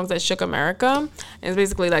called Songs That Shook America. And it's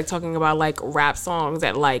basically like talking about like rap songs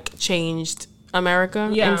that like changed America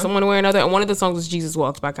in some one way or another. And one of the songs was Jesus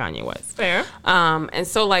Walks by Kanye West. Fair. And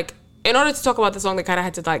so like, in order to talk about the song, they kind of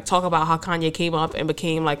had to like talk about how Kanye came up and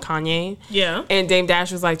became like Kanye. Yeah. And Dame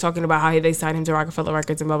Dash was like talking about how they signed him to Rockefeller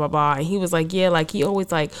Records and blah blah blah. And he was like, yeah, like he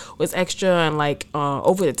always like was extra and like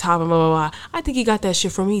over the top and blah blah blah. I think he got that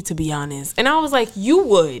shit from me, to be honest. And I was like, you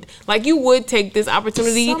would take this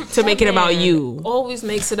opportunity to make it about you. Always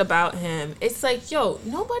makes it about him. It's like, yo,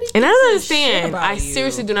 nobody. And I don't understand. I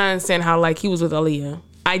seriously do not understand how like he was with Aaliyah.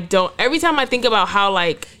 I don't. Every time I think about how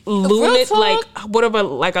like like whatever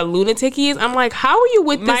like a lunatic he is, I'm like, how are you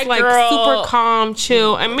with this like super calm,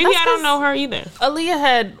 chill? And maybe I don't know her either. Aaliyah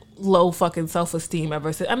had low fucking self-esteem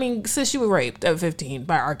ever since. I mean, since she was raped at 15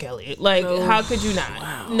 by R. Kelly. Like, how could you not?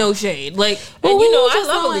 Wow. No shade. Like, and you know, I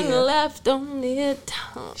love Aaliyah. Left on it.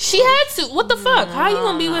 She had to. What the fuck? How you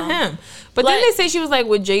gonna be with him? But like, then they say she was like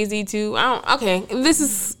with Jay-Z too. Okay, this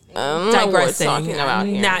is digressing. Talking about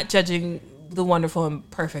here. Not judging the wonderful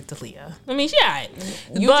and perfect Aaliyah. I mean,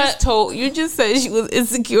 you just said she was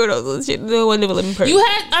insecure or those shit. No one ever let me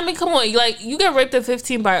perfect. Come on, like, you got raped at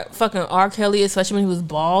 15 by fucking R. Kelly, especially when he was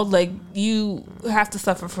bald. Like, you have to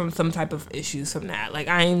suffer from some type of issues from that. Like,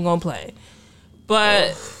 I ain't even gonna play.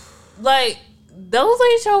 But like, those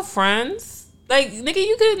ain't your friends. Like, nigga,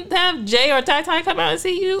 you could have Jay or Ty Ty come out and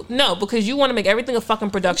see you. No, because you want to make everything a fucking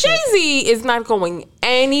production. Jay-Z is not going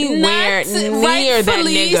anywhere near that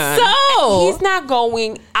nigga. So he's not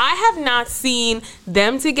going. I have not seen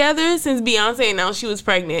them together since Beyonce announced she was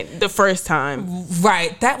pregnant the first time.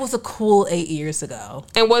 Right. That was a cool 8 years ago.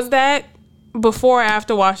 And was that before or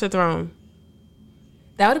after Watch the Throne?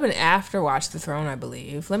 That would have been after Watch the Throne, I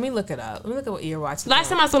believe. Let me look it up. Let me look at what year Watch the Throne. Last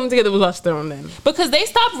time I saw them together was Watch the Throne then. Because they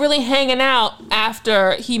stopped really hanging out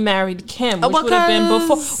after he married Kim, which would have been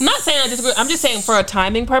before. I'm not saying I disagree. I'm just saying for a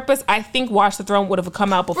timing purpose, I think Watch the Throne would have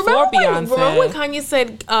come out before Beyonce. Remember when Kanye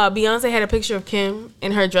said Beyonce had a picture of Kim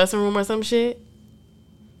in her dressing room or some shit?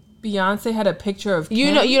 Beyonce had a picture of Kim?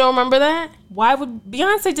 You don't remember that? Why would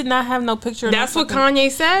Beyonce did not have no picture? That's what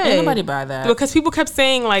Kanye said. Ain't nobody buy that. Because people kept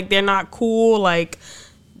saying like they're not cool, like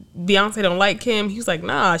Beyonce don't like Kim. He was like,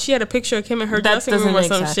 nah, she had a picture of Kim in her dressing room or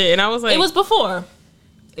some shit. And I was like, it was before.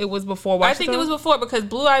 It was before. I think it was before because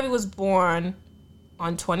Blue Ivy was born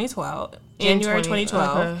on 2012, January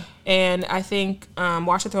 2012, okay. And I think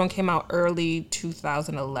Watch the Throne came out early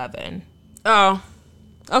 2011. Oh,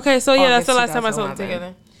 okay. So yeah, that's the last time I saw them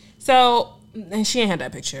together. So, and she ain't had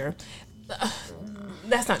that picture.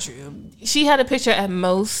 That's not true. She had a picture at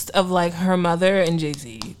most of like her mother and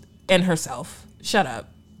Jay-Z and herself. Shut up.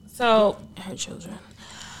 So her children.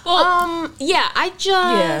 Well,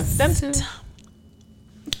 them too.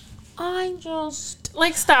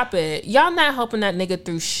 Like, stop it. Y'all not helping that nigga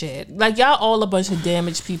through shit. Like, y'all all a bunch of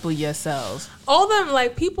damaged people yourselves. All them,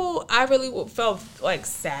 like, people, I really felt, like,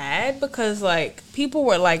 sad because, like, people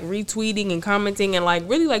were, like, retweeting and commenting and, like,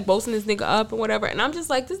 really, like, boasting this nigga up and whatever. And I'm just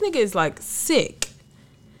like, this nigga is, like, sick.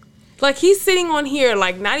 Like, he's sitting on here,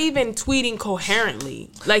 like, not even tweeting coherently.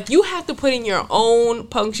 Like, you have to put in your own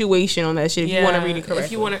punctuation on that shit if you want to read it correctly.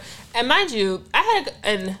 If you want to. And mind you, I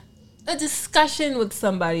had a discussion with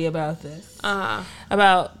somebody about this.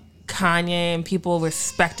 About Kanye and people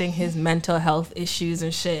respecting his mental health issues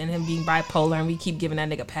and shit and him being bipolar, and we keep giving that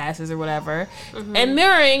nigga passes or whatever. Mm-hmm. And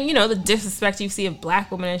mirroring, you know, the disrespect you see of black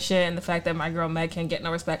women and shit, and the fact that my girl Meg can't get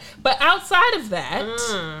no respect. But outside of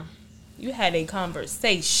that... You had a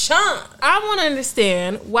conversation. I want to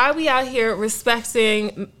understand why we out here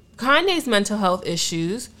respecting Kanye's mental health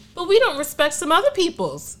issues, but we don't respect some other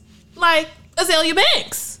people's. Like Azealia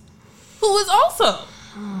Banks, who is also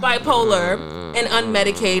bipolar and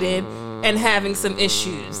unmedicated and having some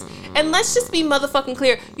issues. And let's just be motherfucking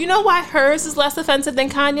clear. You know why hers is less offensive than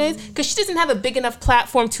Kanye's? Because she doesn't have a big enough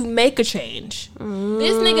platform to make a change.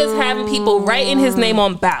 This nigga's having people writing his name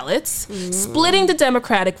on ballots, splitting the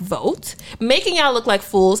Democratic vote, making y'all look like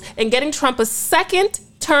fools, and getting Trump a second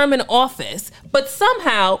term in office, but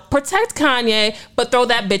somehow protect Kanye, but throw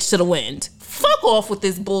that bitch to the wind. Fuck off with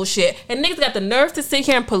this bullshit. And niggas got the nerve to sit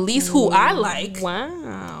here and police who I like.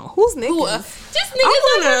 Wow. Who's niggas? Just niggas.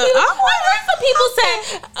 I heard some people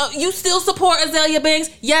say, you still support Azealia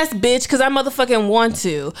Banks? Yes, bitch, because I motherfucking want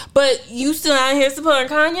to. But you still out here supporting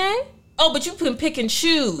Kanye? Oh, but you can pick and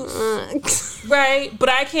choose. Right? But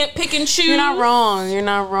I can't pick and choose. You're not wrong.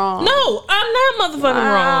 No, I'm not motherfucking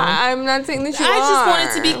wrong. I'm not saying that you are. I just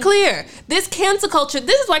wanted to be clear. This cancel culture,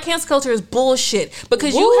 this is why cancel culture is bullshit.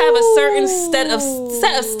 Because you have a certain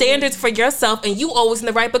set of standards for yourself, and you always in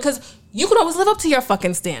the right because you can always live up to your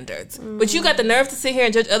fucking standards. But you got the nerve to sit here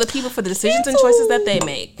and judge other people for the decisions and choices that they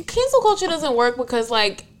make. Cancel culture doesn't work because,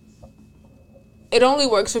 like, it only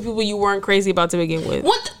works for people you weren't crazy about to begin with.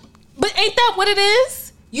 But ain't that what it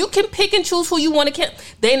is? You can pick and choose who you want to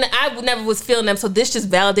I never was feeling them, so this just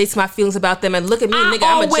validates my feelings about them. And look at me, nigga,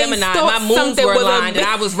 I'm a Gemini. My moons were aligned, and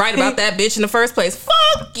I was right about that bitch in the first place.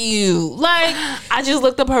 Fuck you. Like, I just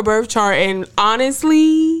looked up her birth chart, and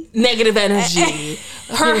honestly... Negative energy.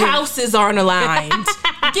 Her houses aren't aligned.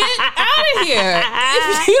 Get out of here.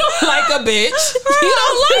 If you don't like a bitch, you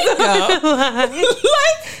don't like her.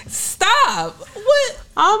 Like, stop. What?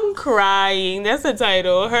 I'm crying. That's the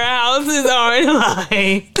title. Her houses aren't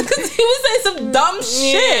aligned. Because he was saying some dumb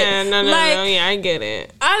shit. Yeah, no. Yeah, I get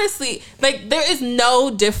it. Honestly, like, there is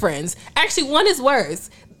no difference. Actually, one is worse.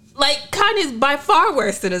 Like, Kanye's by far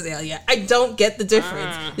worse than Azealia. I don't get the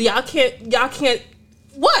difference. Y'all can't.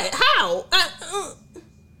 What? How?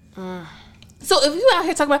 So if you out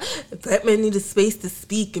here talking about black men need a space to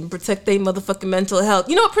speak and protect their motherfucking mental health,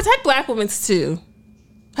 you know what? Protect black women's too.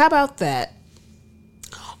 How about that?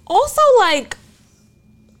 Also, like,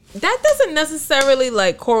 that doesn't necessarily,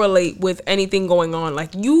 like, correlate with anything going on.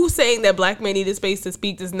 Like, you saying that black men need a space to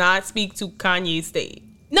speak does not speak to Kanye's state.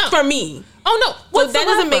 No. For me. Oh, no. So that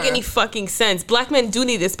doesn't make any fucking sense. Black men do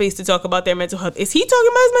need a space to talk about their mental health. Is he talking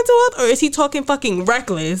about his mental health, or is he talking fucking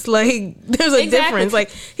reckless? Like, there's a difference. Like,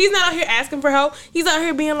 he's not out here asking for help. He's out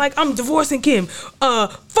here being like, I'm divorcing Kim.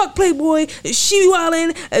 Fuck Playboy. She be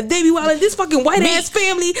wildin'. They be wildin'. This fucking white ass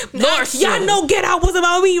family. Y'all know Get Out was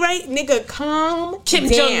about me, right? Nigga, calm Kim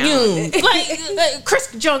Jong-un. Like,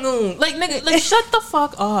 Chris Jong-un. Like, nigga, like, shut the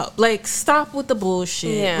fuck up. Like, stop with the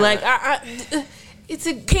bullshit. Yeah. Like,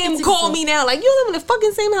 Kim called me now. Like, you live in the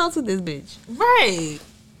fucking same house with this bitch. Right.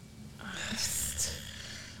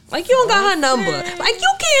 Like, you don't got her number. Like,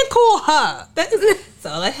 you can't call her. That's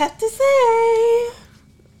all I have to say.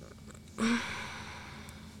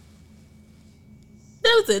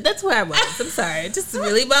 That was it. That's where I was. I'm sorry. It just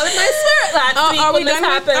really bothered my spirit last week.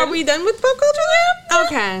 Are we done with pop culture now?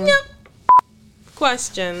 Okay. Yep.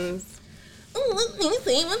 Questions.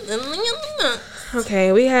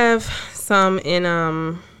 Okay, we have some in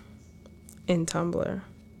Tumblr,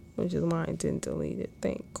 which is why I didn't delete it.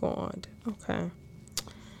 Thank God. Okay.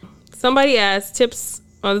 Somebody asked tips.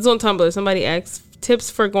 Oh, this is on Tumblr. Somebody asked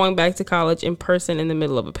tips for going back to college in person in the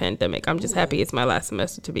middle of a pandemic. I'm just happy it's my last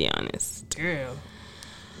semester, to be honest. Girl.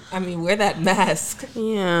 I mean, wear that mask.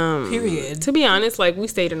 Yeah. Period. To be honest, like, we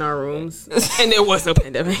stayed in our rooms and there was no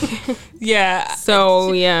pandemic. Yeah.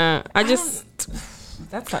 So, yeah.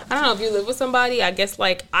 That's not. I don't know if you live with somebody. I guess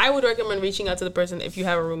like I would recommend reaching out to the person if you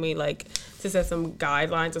have a roommate, like to set some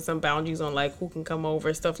guidelines or some boundaries on like who can come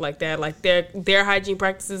over, stuff like that. Like their hygiene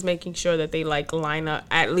practices, making sure that they like line up,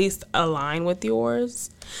 at least align with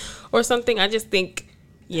yours, or something. I just think.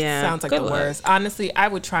 Yeah, sounds like the worst. Honestly, I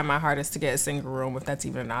would try my hardest to get a single room if that's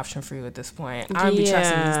even an option for you at this point. I don't be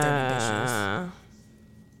trusting these dirty dishes.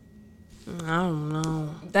 I don't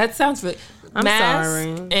know. That sounds really. I'm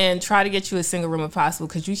sorry. And try to get you a single room if possible,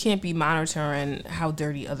 because you can't be monitoring how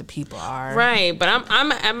dirty other people are. Right, but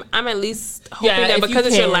I'm at least hoping that because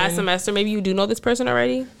it's your last semester, maybe you do know this person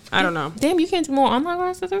already. I don't know. Damn, you can't do more online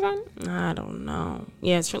classes or something? I don't know.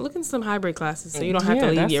 Yeah, sure. Look at some hybrid classes, so you don't have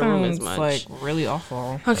to leave your room as much. Like really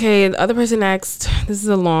awful. Okay, the other person next. This is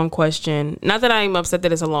a long question. Not that I'm upset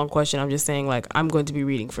that it's a long question. I'm just saying like I'm going to be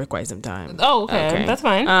reading for quite some time. Oh, okay. That's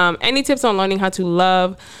fine. Any tips on learning how to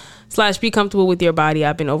love / be comfortable with your body?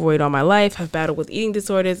 I've been overweight all my life. I've battled with eating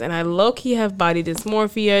disorders, and I low-key have body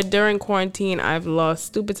dysmorphia. During quarantine, I've lost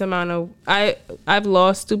stupid amount of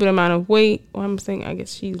weight. Well, I'm saying I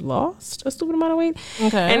guess she lost a stupid amount of weight.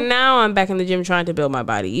 Okay. And now I'm back in the gym trying to build my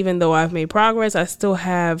body. Even though I've made progress, I still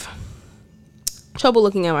have trouble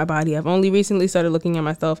looking at my body. I've only recently started looking at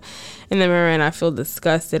myself in the mirror and I feel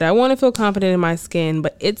disgusted. I want to feel confident in my skin,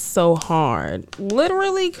 but it's so hard.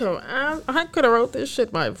 Literally, I could have wrote this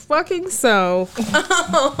shit my fucking self.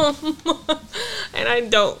 And I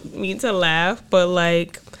don't mean to laugh, but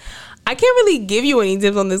like I can't really give you any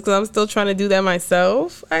tips on this because I'm still trying to do that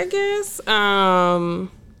myself, I guess.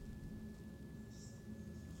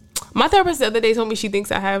 My therapist the other day told me she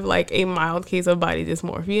thinks I have like a mild case of body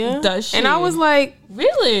dysmorphia. Does she? And I was like,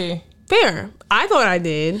 really? Fair. I thought I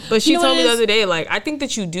did. But she told me the other day, like, I think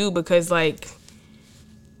that you do because like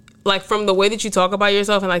from the way that you talk about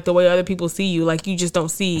yourself and like the way other people see you, like you just don't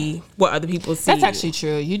see what other people see. That's actually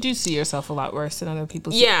true. You do see yourself a lot worse than other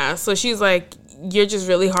people see. Yeah. So she's like, you're just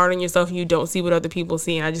really hard on yourself and you don't see what other people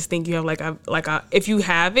see. And I just think you have like a if you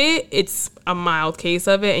have it, it's a mild case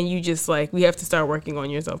of it. And you just like, we have to start working on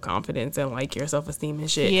your self-confidence and like your self-esteem and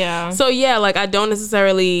shit. Yeah. So yeah, like I don't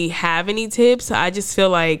necessarily have any tips. I just feel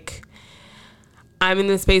like I'm in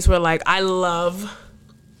this space where like I love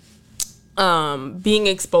being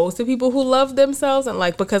exposed to people who love themselves and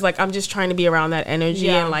like, because like I'm just trying to be around that energy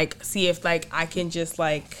and like see if like I can just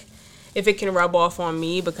like, if it can rub off on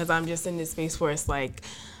me, because I'm just in this space where it's like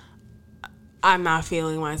I'm not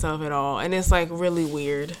feeling myself at all, and it's like really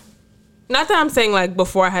weird. Not that I'm saying like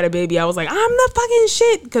before I had a baby I was like I'm the fucking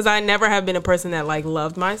shit, because I never have been a person that like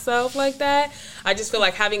loved myself like that. I just feel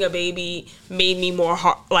like having a baby made me more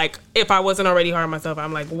hard. Like if I wasn't already hard on myself,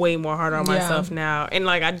 I'm like way more hard on myself now, and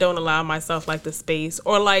like I don't allow myself like the space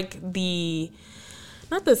or like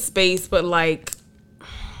not the space, but like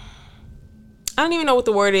I don't even know what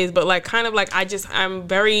the word is, but like kind of like I'm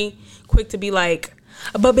very quick to be like,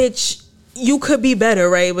 but bitch, you could be better,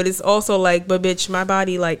 right? But it's also like, but bitch, my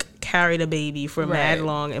body like carried a baby for mad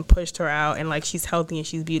long and pushed her out, and like she's healthy and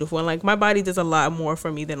she's beautiful, and like my body does a lot more for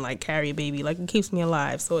me than like carry a baby. Like it keeps me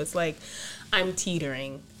alive, so it's like I'm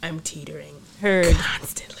teetering Heard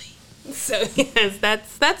constantly. So yes,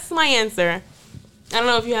 that's my answer. I don't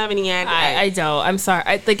know if you have any. I don't. I'm sorry.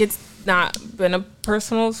 I think it's not been a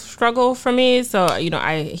personal struggle for me, so you know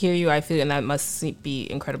I hear you, I feel you, and that must be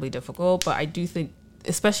incredibly difficult. But I do think,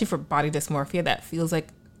 especially for body dysmorphia, that feels like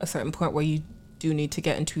a certain point where you do need to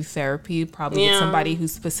get into therapy, probably with somebody who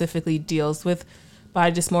specifically deals with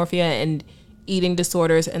body dysmorphia and eating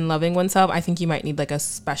disorders and loving oneself. I think you might need like a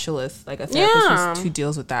specialist, like a therapist who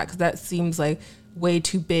deals with that, because that seems like way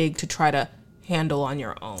too big to try to handle on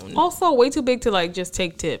your own. Also way too big to like just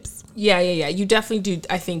take tips. Yeah. You definitely do.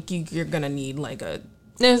 I think you're gonna need like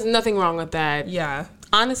there's nothing wrong with that. Yeah.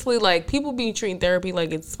 Honestly, like people be treating therapy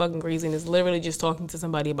like it's fucking crazy, and it's literally just talking to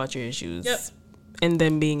somebody about your issues. Yep. And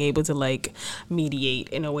then being able to like mediate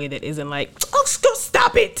in a way that isn't like, oh,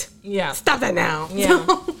 stop it. Yeah. Stop that now. Yeah.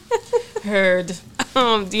 Heard.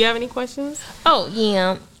 Do you have any questions? Oh,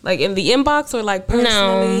 yeah. Like in the inbox or like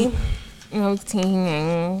personally?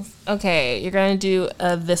 No. Okay, you're gonna do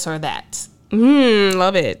this or that.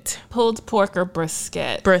 Love it. Pulled pork or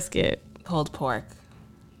brisket? Brisket. Pulled pork.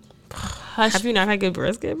 Have you not had good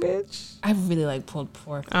brisket, bitch? I really like pulled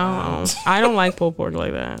pork. Oh, I don't like pulled pork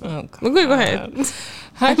like that. Oh, okay, go ahead.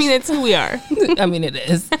 I mean, it's who we are. I mean, it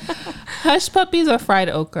is. Hush puppies or fried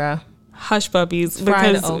okra? Hush puppies.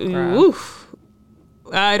 Fried okra. Oof,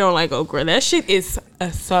 I don't like okra. That shit is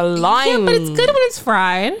slimy. Yeah, but it's good when it's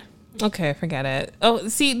fried. Okay, forget it. Oh,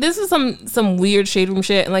 see, this is some weird shade room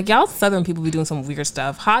shit, and like y'all Southern people be doing some weird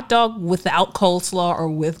stuff. Hot dog without coleslaw or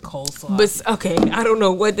with coleslaw? But okay, I don't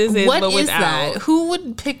know what this is. What but is without. that? Who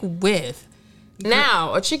would pick with?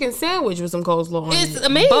 Now, a chicken sandwich with some coleslaw on it. It's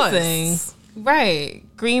amazing. Right.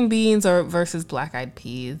 Green beans versus black-eyed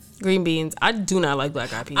peas. Green beans. I do not like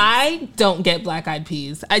black-eyed peas. I don't get black-eyed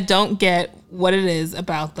peas. I don't get what it is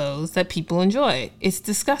about those that people enjoy. It's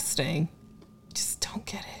disgusting. Just don't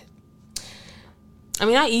get it. I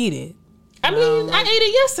mean, I eat it. I mean, I ate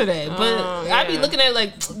it yesterday, but I be looking at it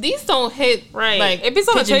like, these don't hit right. Like, if it's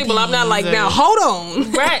on the table, I'm not like, now hold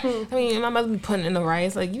on. Right. I mean, my mother be putting it in the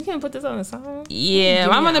rice. Like, you can't put this on the side. Yeah,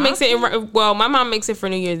 my mother makes it. My mom makes it for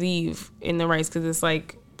New Year's Eve in the rice because it's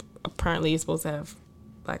like apparently you're supposed to have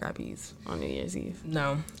black-eyed peas on New Year's Eve.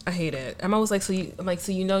 No, I hate it. I'm always like, so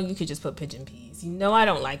you know, you could just put pigeon peas. You know, I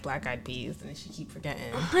don't like black-eyed peas, and she keep forgetting.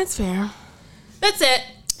 That's fair. That's it.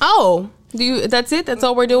 Oh, that's it? That's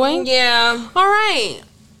all we're doing? Yeah. All right.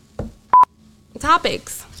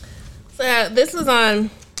 Topics. So this was on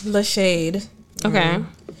La Shade. Okay.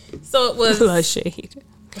 So it was La Shade.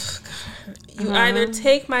 You either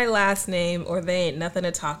take my last name or they ain't nothing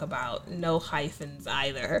to talk about. No hyphens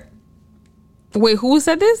either. Wait, who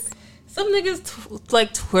said this? Some niggas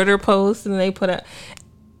like Twitter posts and they put a,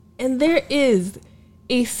 and there is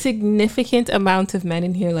a significant amount of men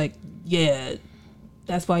in here like, yeah,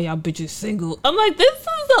 that's why y'all bitches single. I'm like, this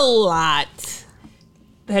is a lot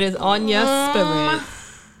that is on your spirit.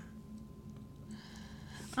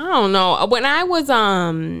 I don't know. When I was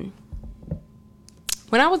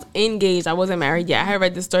engaged, I wasn't married yet. I had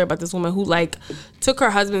read this story about this woman who like took her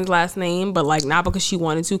husband's last name, but like not because she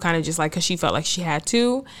wanted to, kind of just like because she felt like she had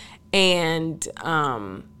to. And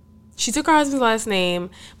she took her husband's last name,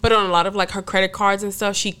 but on a lot of like her credit cards and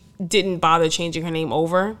stuff, she didn't bother changing her name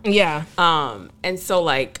over. Yeah. And so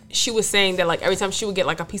like she was saying that like every time she would get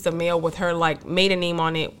like a piece of mail with her like maiden name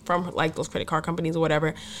on it from like those credit card companies or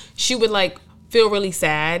whatever, she would like feel really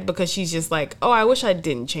sad because she's just like, oh, I wish I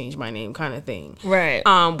didn't change my name kind of thing. Right.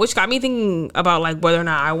 Which got me thinking about like whether or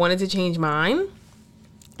not I wanted to change mine.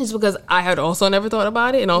 Just because I had also never thought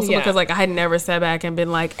about it, and also because like I had never sat back and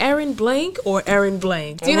been like Erin Blank or Erin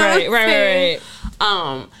Blank. Do you know what I'm saying?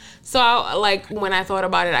 Right. So I, like when I thought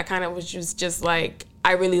about it, I kind of was just like,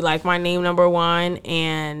 I really like my name, number one,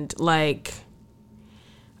 and like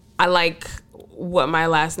I like what my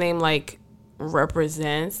last name like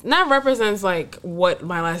represents. Not represents like what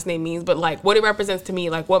my last name means, but like what it represents to me,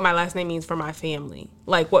 like what my last name means for my family,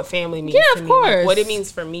 like what family means to me, like what it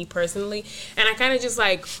means for me personally. And I kind of just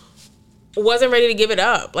like wasn't ready to give it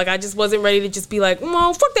up. Like I just wasn't ready to just be like,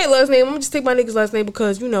 well, fuck that last name, I'm gonna just take my nigga's last name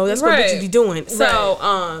because you know that's what bitches be doing. So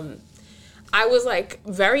I was like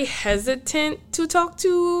very hesitant to talk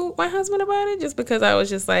to my husband about it, just because I was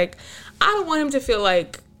just like, I don't want him to feel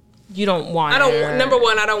like you don't want. Number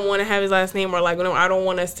one, I don't want to have his last name, or like, no, I don't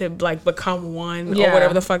want us to like become one or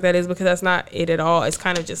whatever the fuck that is, because that's not it at all. It's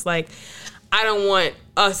kind of just like, I don't want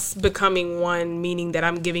us becoming one, meaning that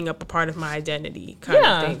I'm giving up a part of my identity kind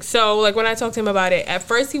of thing. So like when I talked to him about it, at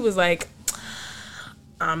first he was like,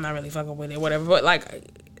 I'm not really fucking with it, whatever. But like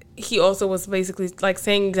he also was basically like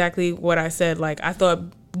saying exactly what I said. Like I thought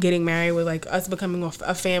getting married with like us becoming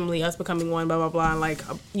a family, us becoming one, blah blah blah, and like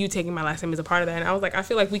you taking my last name is a part of that. And I was like, I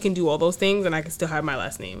feel like we can do all those things and I can still have my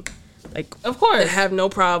last name. Like, of course, I have no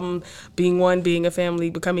problem being one, being a family,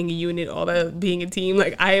 becoming a unit, all that, being a team.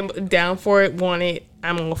 Like I am down for it, want it,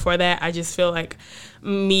 I'm all for that. I just feel like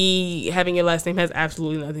me having your last name has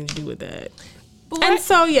absolutely nothing to do with that. And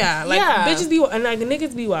so bitches be and like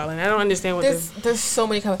niggas be wild, and I don't understand what there's so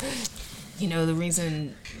many you know, the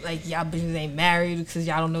reason like y'all bitches ain't married because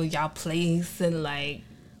y'all don't know y'all place, and like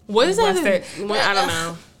what is that? I don't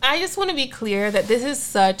know. I just want to be clear that this is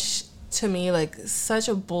such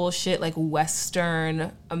a bullshit like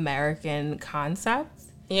Western American concept.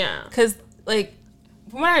 Yeah, because like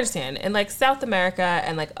from what I understand, in like South America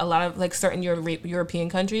and like a lot of like certain European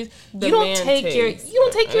countries, you don't change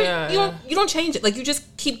it. Like you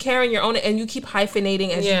just keep carrying your own, and you keep hyphenating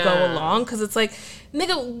as you go along. Because it's like,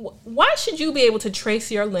 nigga, why should you be able to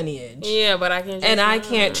trace your lineage? Yeah, but I can't. And I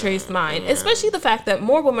can't trace mine. Yeah. Especially the fact that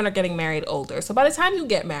more women are getting married older. So by the time you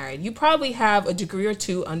get married, you probably have a degree or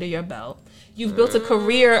two under your belt. You've built a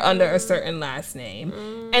career under a certain last name.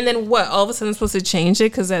 And then what? All of a sudden I'm supposed to change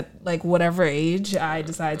it because at like whatever age I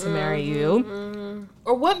decide to marry you?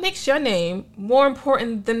 Or what makes your name more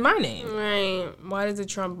important than my name? Right. Why does it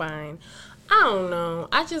trump mine? I don't know.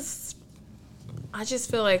 I just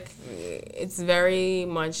feel like it's very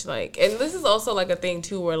much like, and this is also like a thing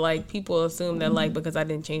too where like people assume that like because I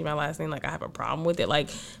didn't change my last name, like I have a problem with it. Like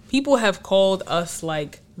people have called us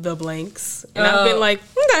like the blanks, and I've been like,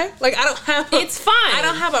 okay, like I don't have it's fine. I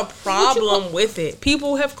don't have a problem with it.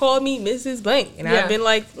 People have called me Mrs. Blank, and I've been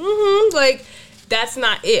like, like that's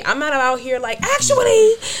not it. I'm not out here like,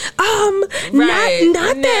 actually, not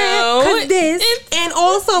that, because this, and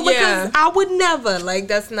also because I would never, like,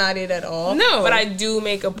 that's not it at all. No. But I do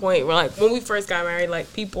make a point where, like, when we first got married,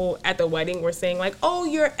 like, people at the wedding were saying, like, oh,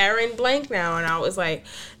 you're Erin blank now. And I was like,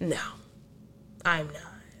 no, I'm not.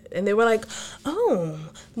 And they were like, oh,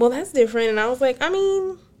 well, that's different. And I was like, I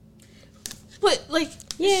mean... But, like,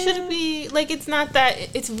 should it be, like, it's not that,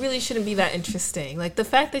 it really shouldn't be that interesting. Like, the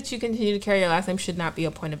fact that you continue to carry your last name should not be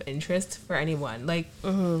a point of interest for anyone. Like,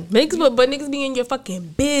 but niggas be in your fucking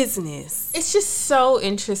business. It's just so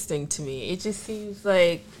interesting to me. It just seems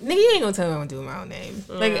like, nigga, you ain't gonna tell me I'm gonna do my own name.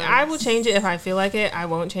 Like, I will change it if I feel like it. I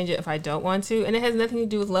won't change it if I don't want to. And it has nothing to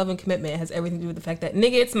do with love and commitment. It has everything to do with the fact that,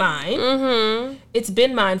 nigga, it's mine. It's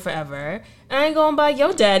been mine forever. And I ain't going by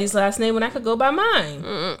your daddy's last name when I could go by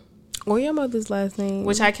mine. Or your mother's last name.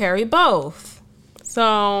 Which I carry both.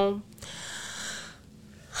 So,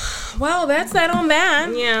 well, that's that on that.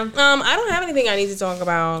 Yeah. I don't have anything I need to talk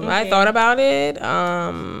about. Okay. I thought about it.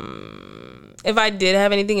 If I did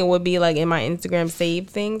have anything, it would be like in my Instagram saved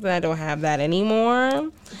things, but I don't have that anymore.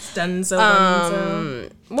 It's done so.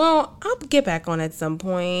 Well, I'll get back on at some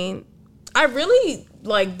point. I really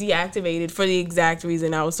like deactivated for the exact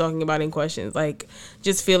reason I was talking about in questions, like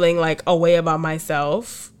just feeling like a way about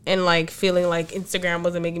myself. And like feeling like Instagram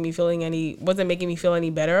wasn't making me feel any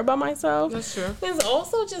better about myself. That's true. It's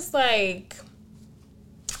also just like,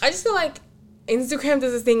 I just feel like Instagram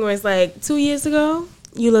does this thing where it's like, 2 years ago,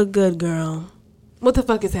 you look good, girl. What the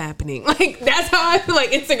fuck is happening? Like, that's how I feel like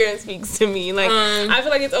Instagram speaks to me. Like, I feel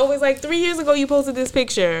like it's always like, 3 years ago you posted this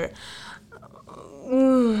picture.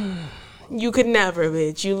 You could never,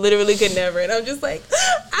 bitch. You literally could never. And I'm just like,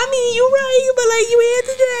 I mean, you're right, but like, you had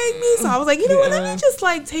to drag me. So I was like, you know what? Let me just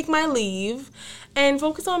like take my leave and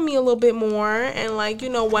focus on me a little bit more and like, you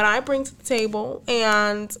know, what I bring to the table.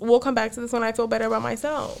 And we'll come back to this when I feel better about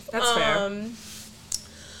myself. That's fair.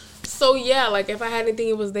 So yeah, like if I had anything,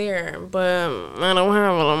 it was there. But I don't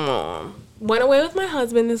have it anymore. Went away with my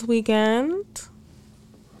husband this weekend.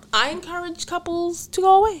 I encourage couples to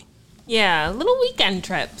go away. Yeah, little weekend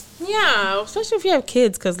trips. Yeah, especially if you have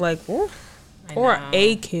kids, because, like, or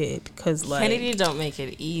a kid, because, like... Kennedy don't make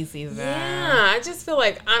it easy, though. Yeah, I just feel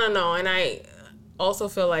like, I don't know, and I also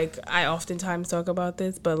feel like I oftentimes talk about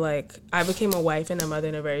this, but, like, I became a wife and a mother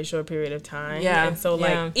in a very short period of time. Yeah. And so,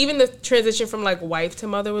 like, even the transition from, like, wife to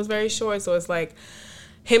mother was very short, so it's, like,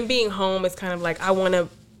 him being home is kind of, like, I want to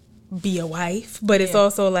be a wife, but it's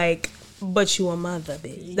also, like... But you a mother,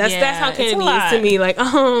 bitch. That's how Kennedy is to me. Like,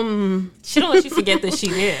 she don't want you to forget that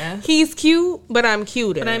she there. He's cute, but I'm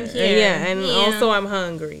cuter. But I'm here. Yeah, and also I'm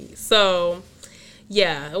hungry. So,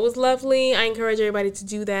 yeah, it was lovely. I encourage everybody to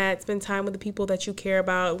do that. Spend time with the people that you care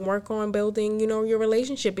about. Work on building, you know, your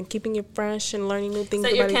relationship and keeping it fresh and learning new things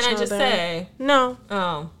about each other. Can I just say? No.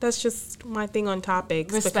 Oh. That's just my thing on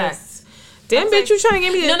topics. Respect. Damn, bitch, you trying to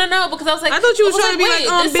get me... No, because I was like... I thought you were trying to be like,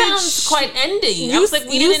 this bitch... sounds quite ending.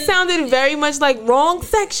 You sounded very much like wrong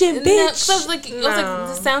section, bitch. No, so I was like,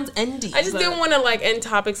 this sounds ending. I just didn't want to, like, end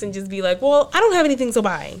topics and just be like, well, I don't have anything, so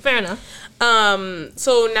bye. Fair enough.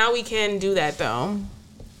 So now we can do that, though.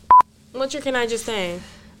 What can I just say?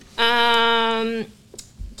 I'm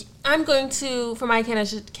going to, for my can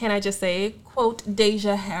I just say, quote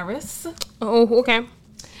Deja Harris. Oh, okay.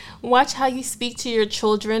 Watch how you speak to your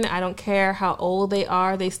children. I don't care how old they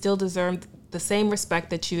are. They still deserve the same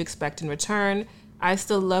respect that you expect in return. I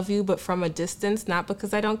still love you, but from a distance, not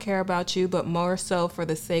because I don't care about you, but more so for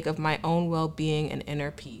the sake of my own well-being and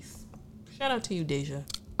inner peace. Shout out to you, Deja.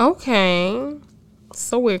 Okay.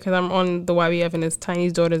 So weird because I'm on the YBF and it's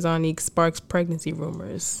Tiny's daughter's on sparks pregnancy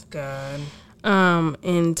rumors. God.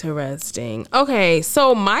 Interesting. Okay,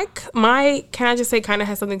 so my can I just say kind of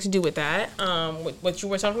has something to do with that, with what you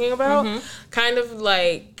were talking about. Kind of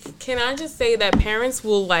like, can I just say that parents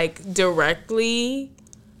will like directly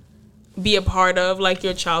be a part of like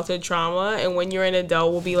your childhood trauma, and when you're an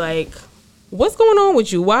adult will be like, what's going on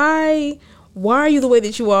with you? Why are you the way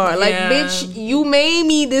that you are? Like, bitch, you made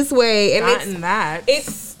me this way. And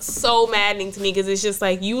it's so maddening to me because it's just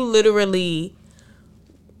like, you literally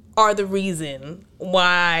are the reason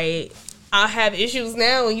why I have issues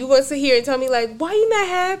now, and you want to sit here and tell me like, why you not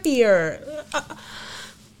happier?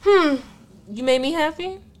 You made me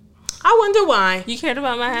happy? I wonder why. You cared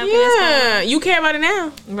about my happiness? Yeah, you care about it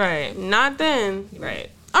now. Right. Not then.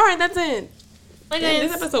 Right. All right, that's it. Like,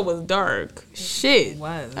 this episode was dark. Shit. It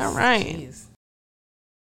was. All right. Jeez.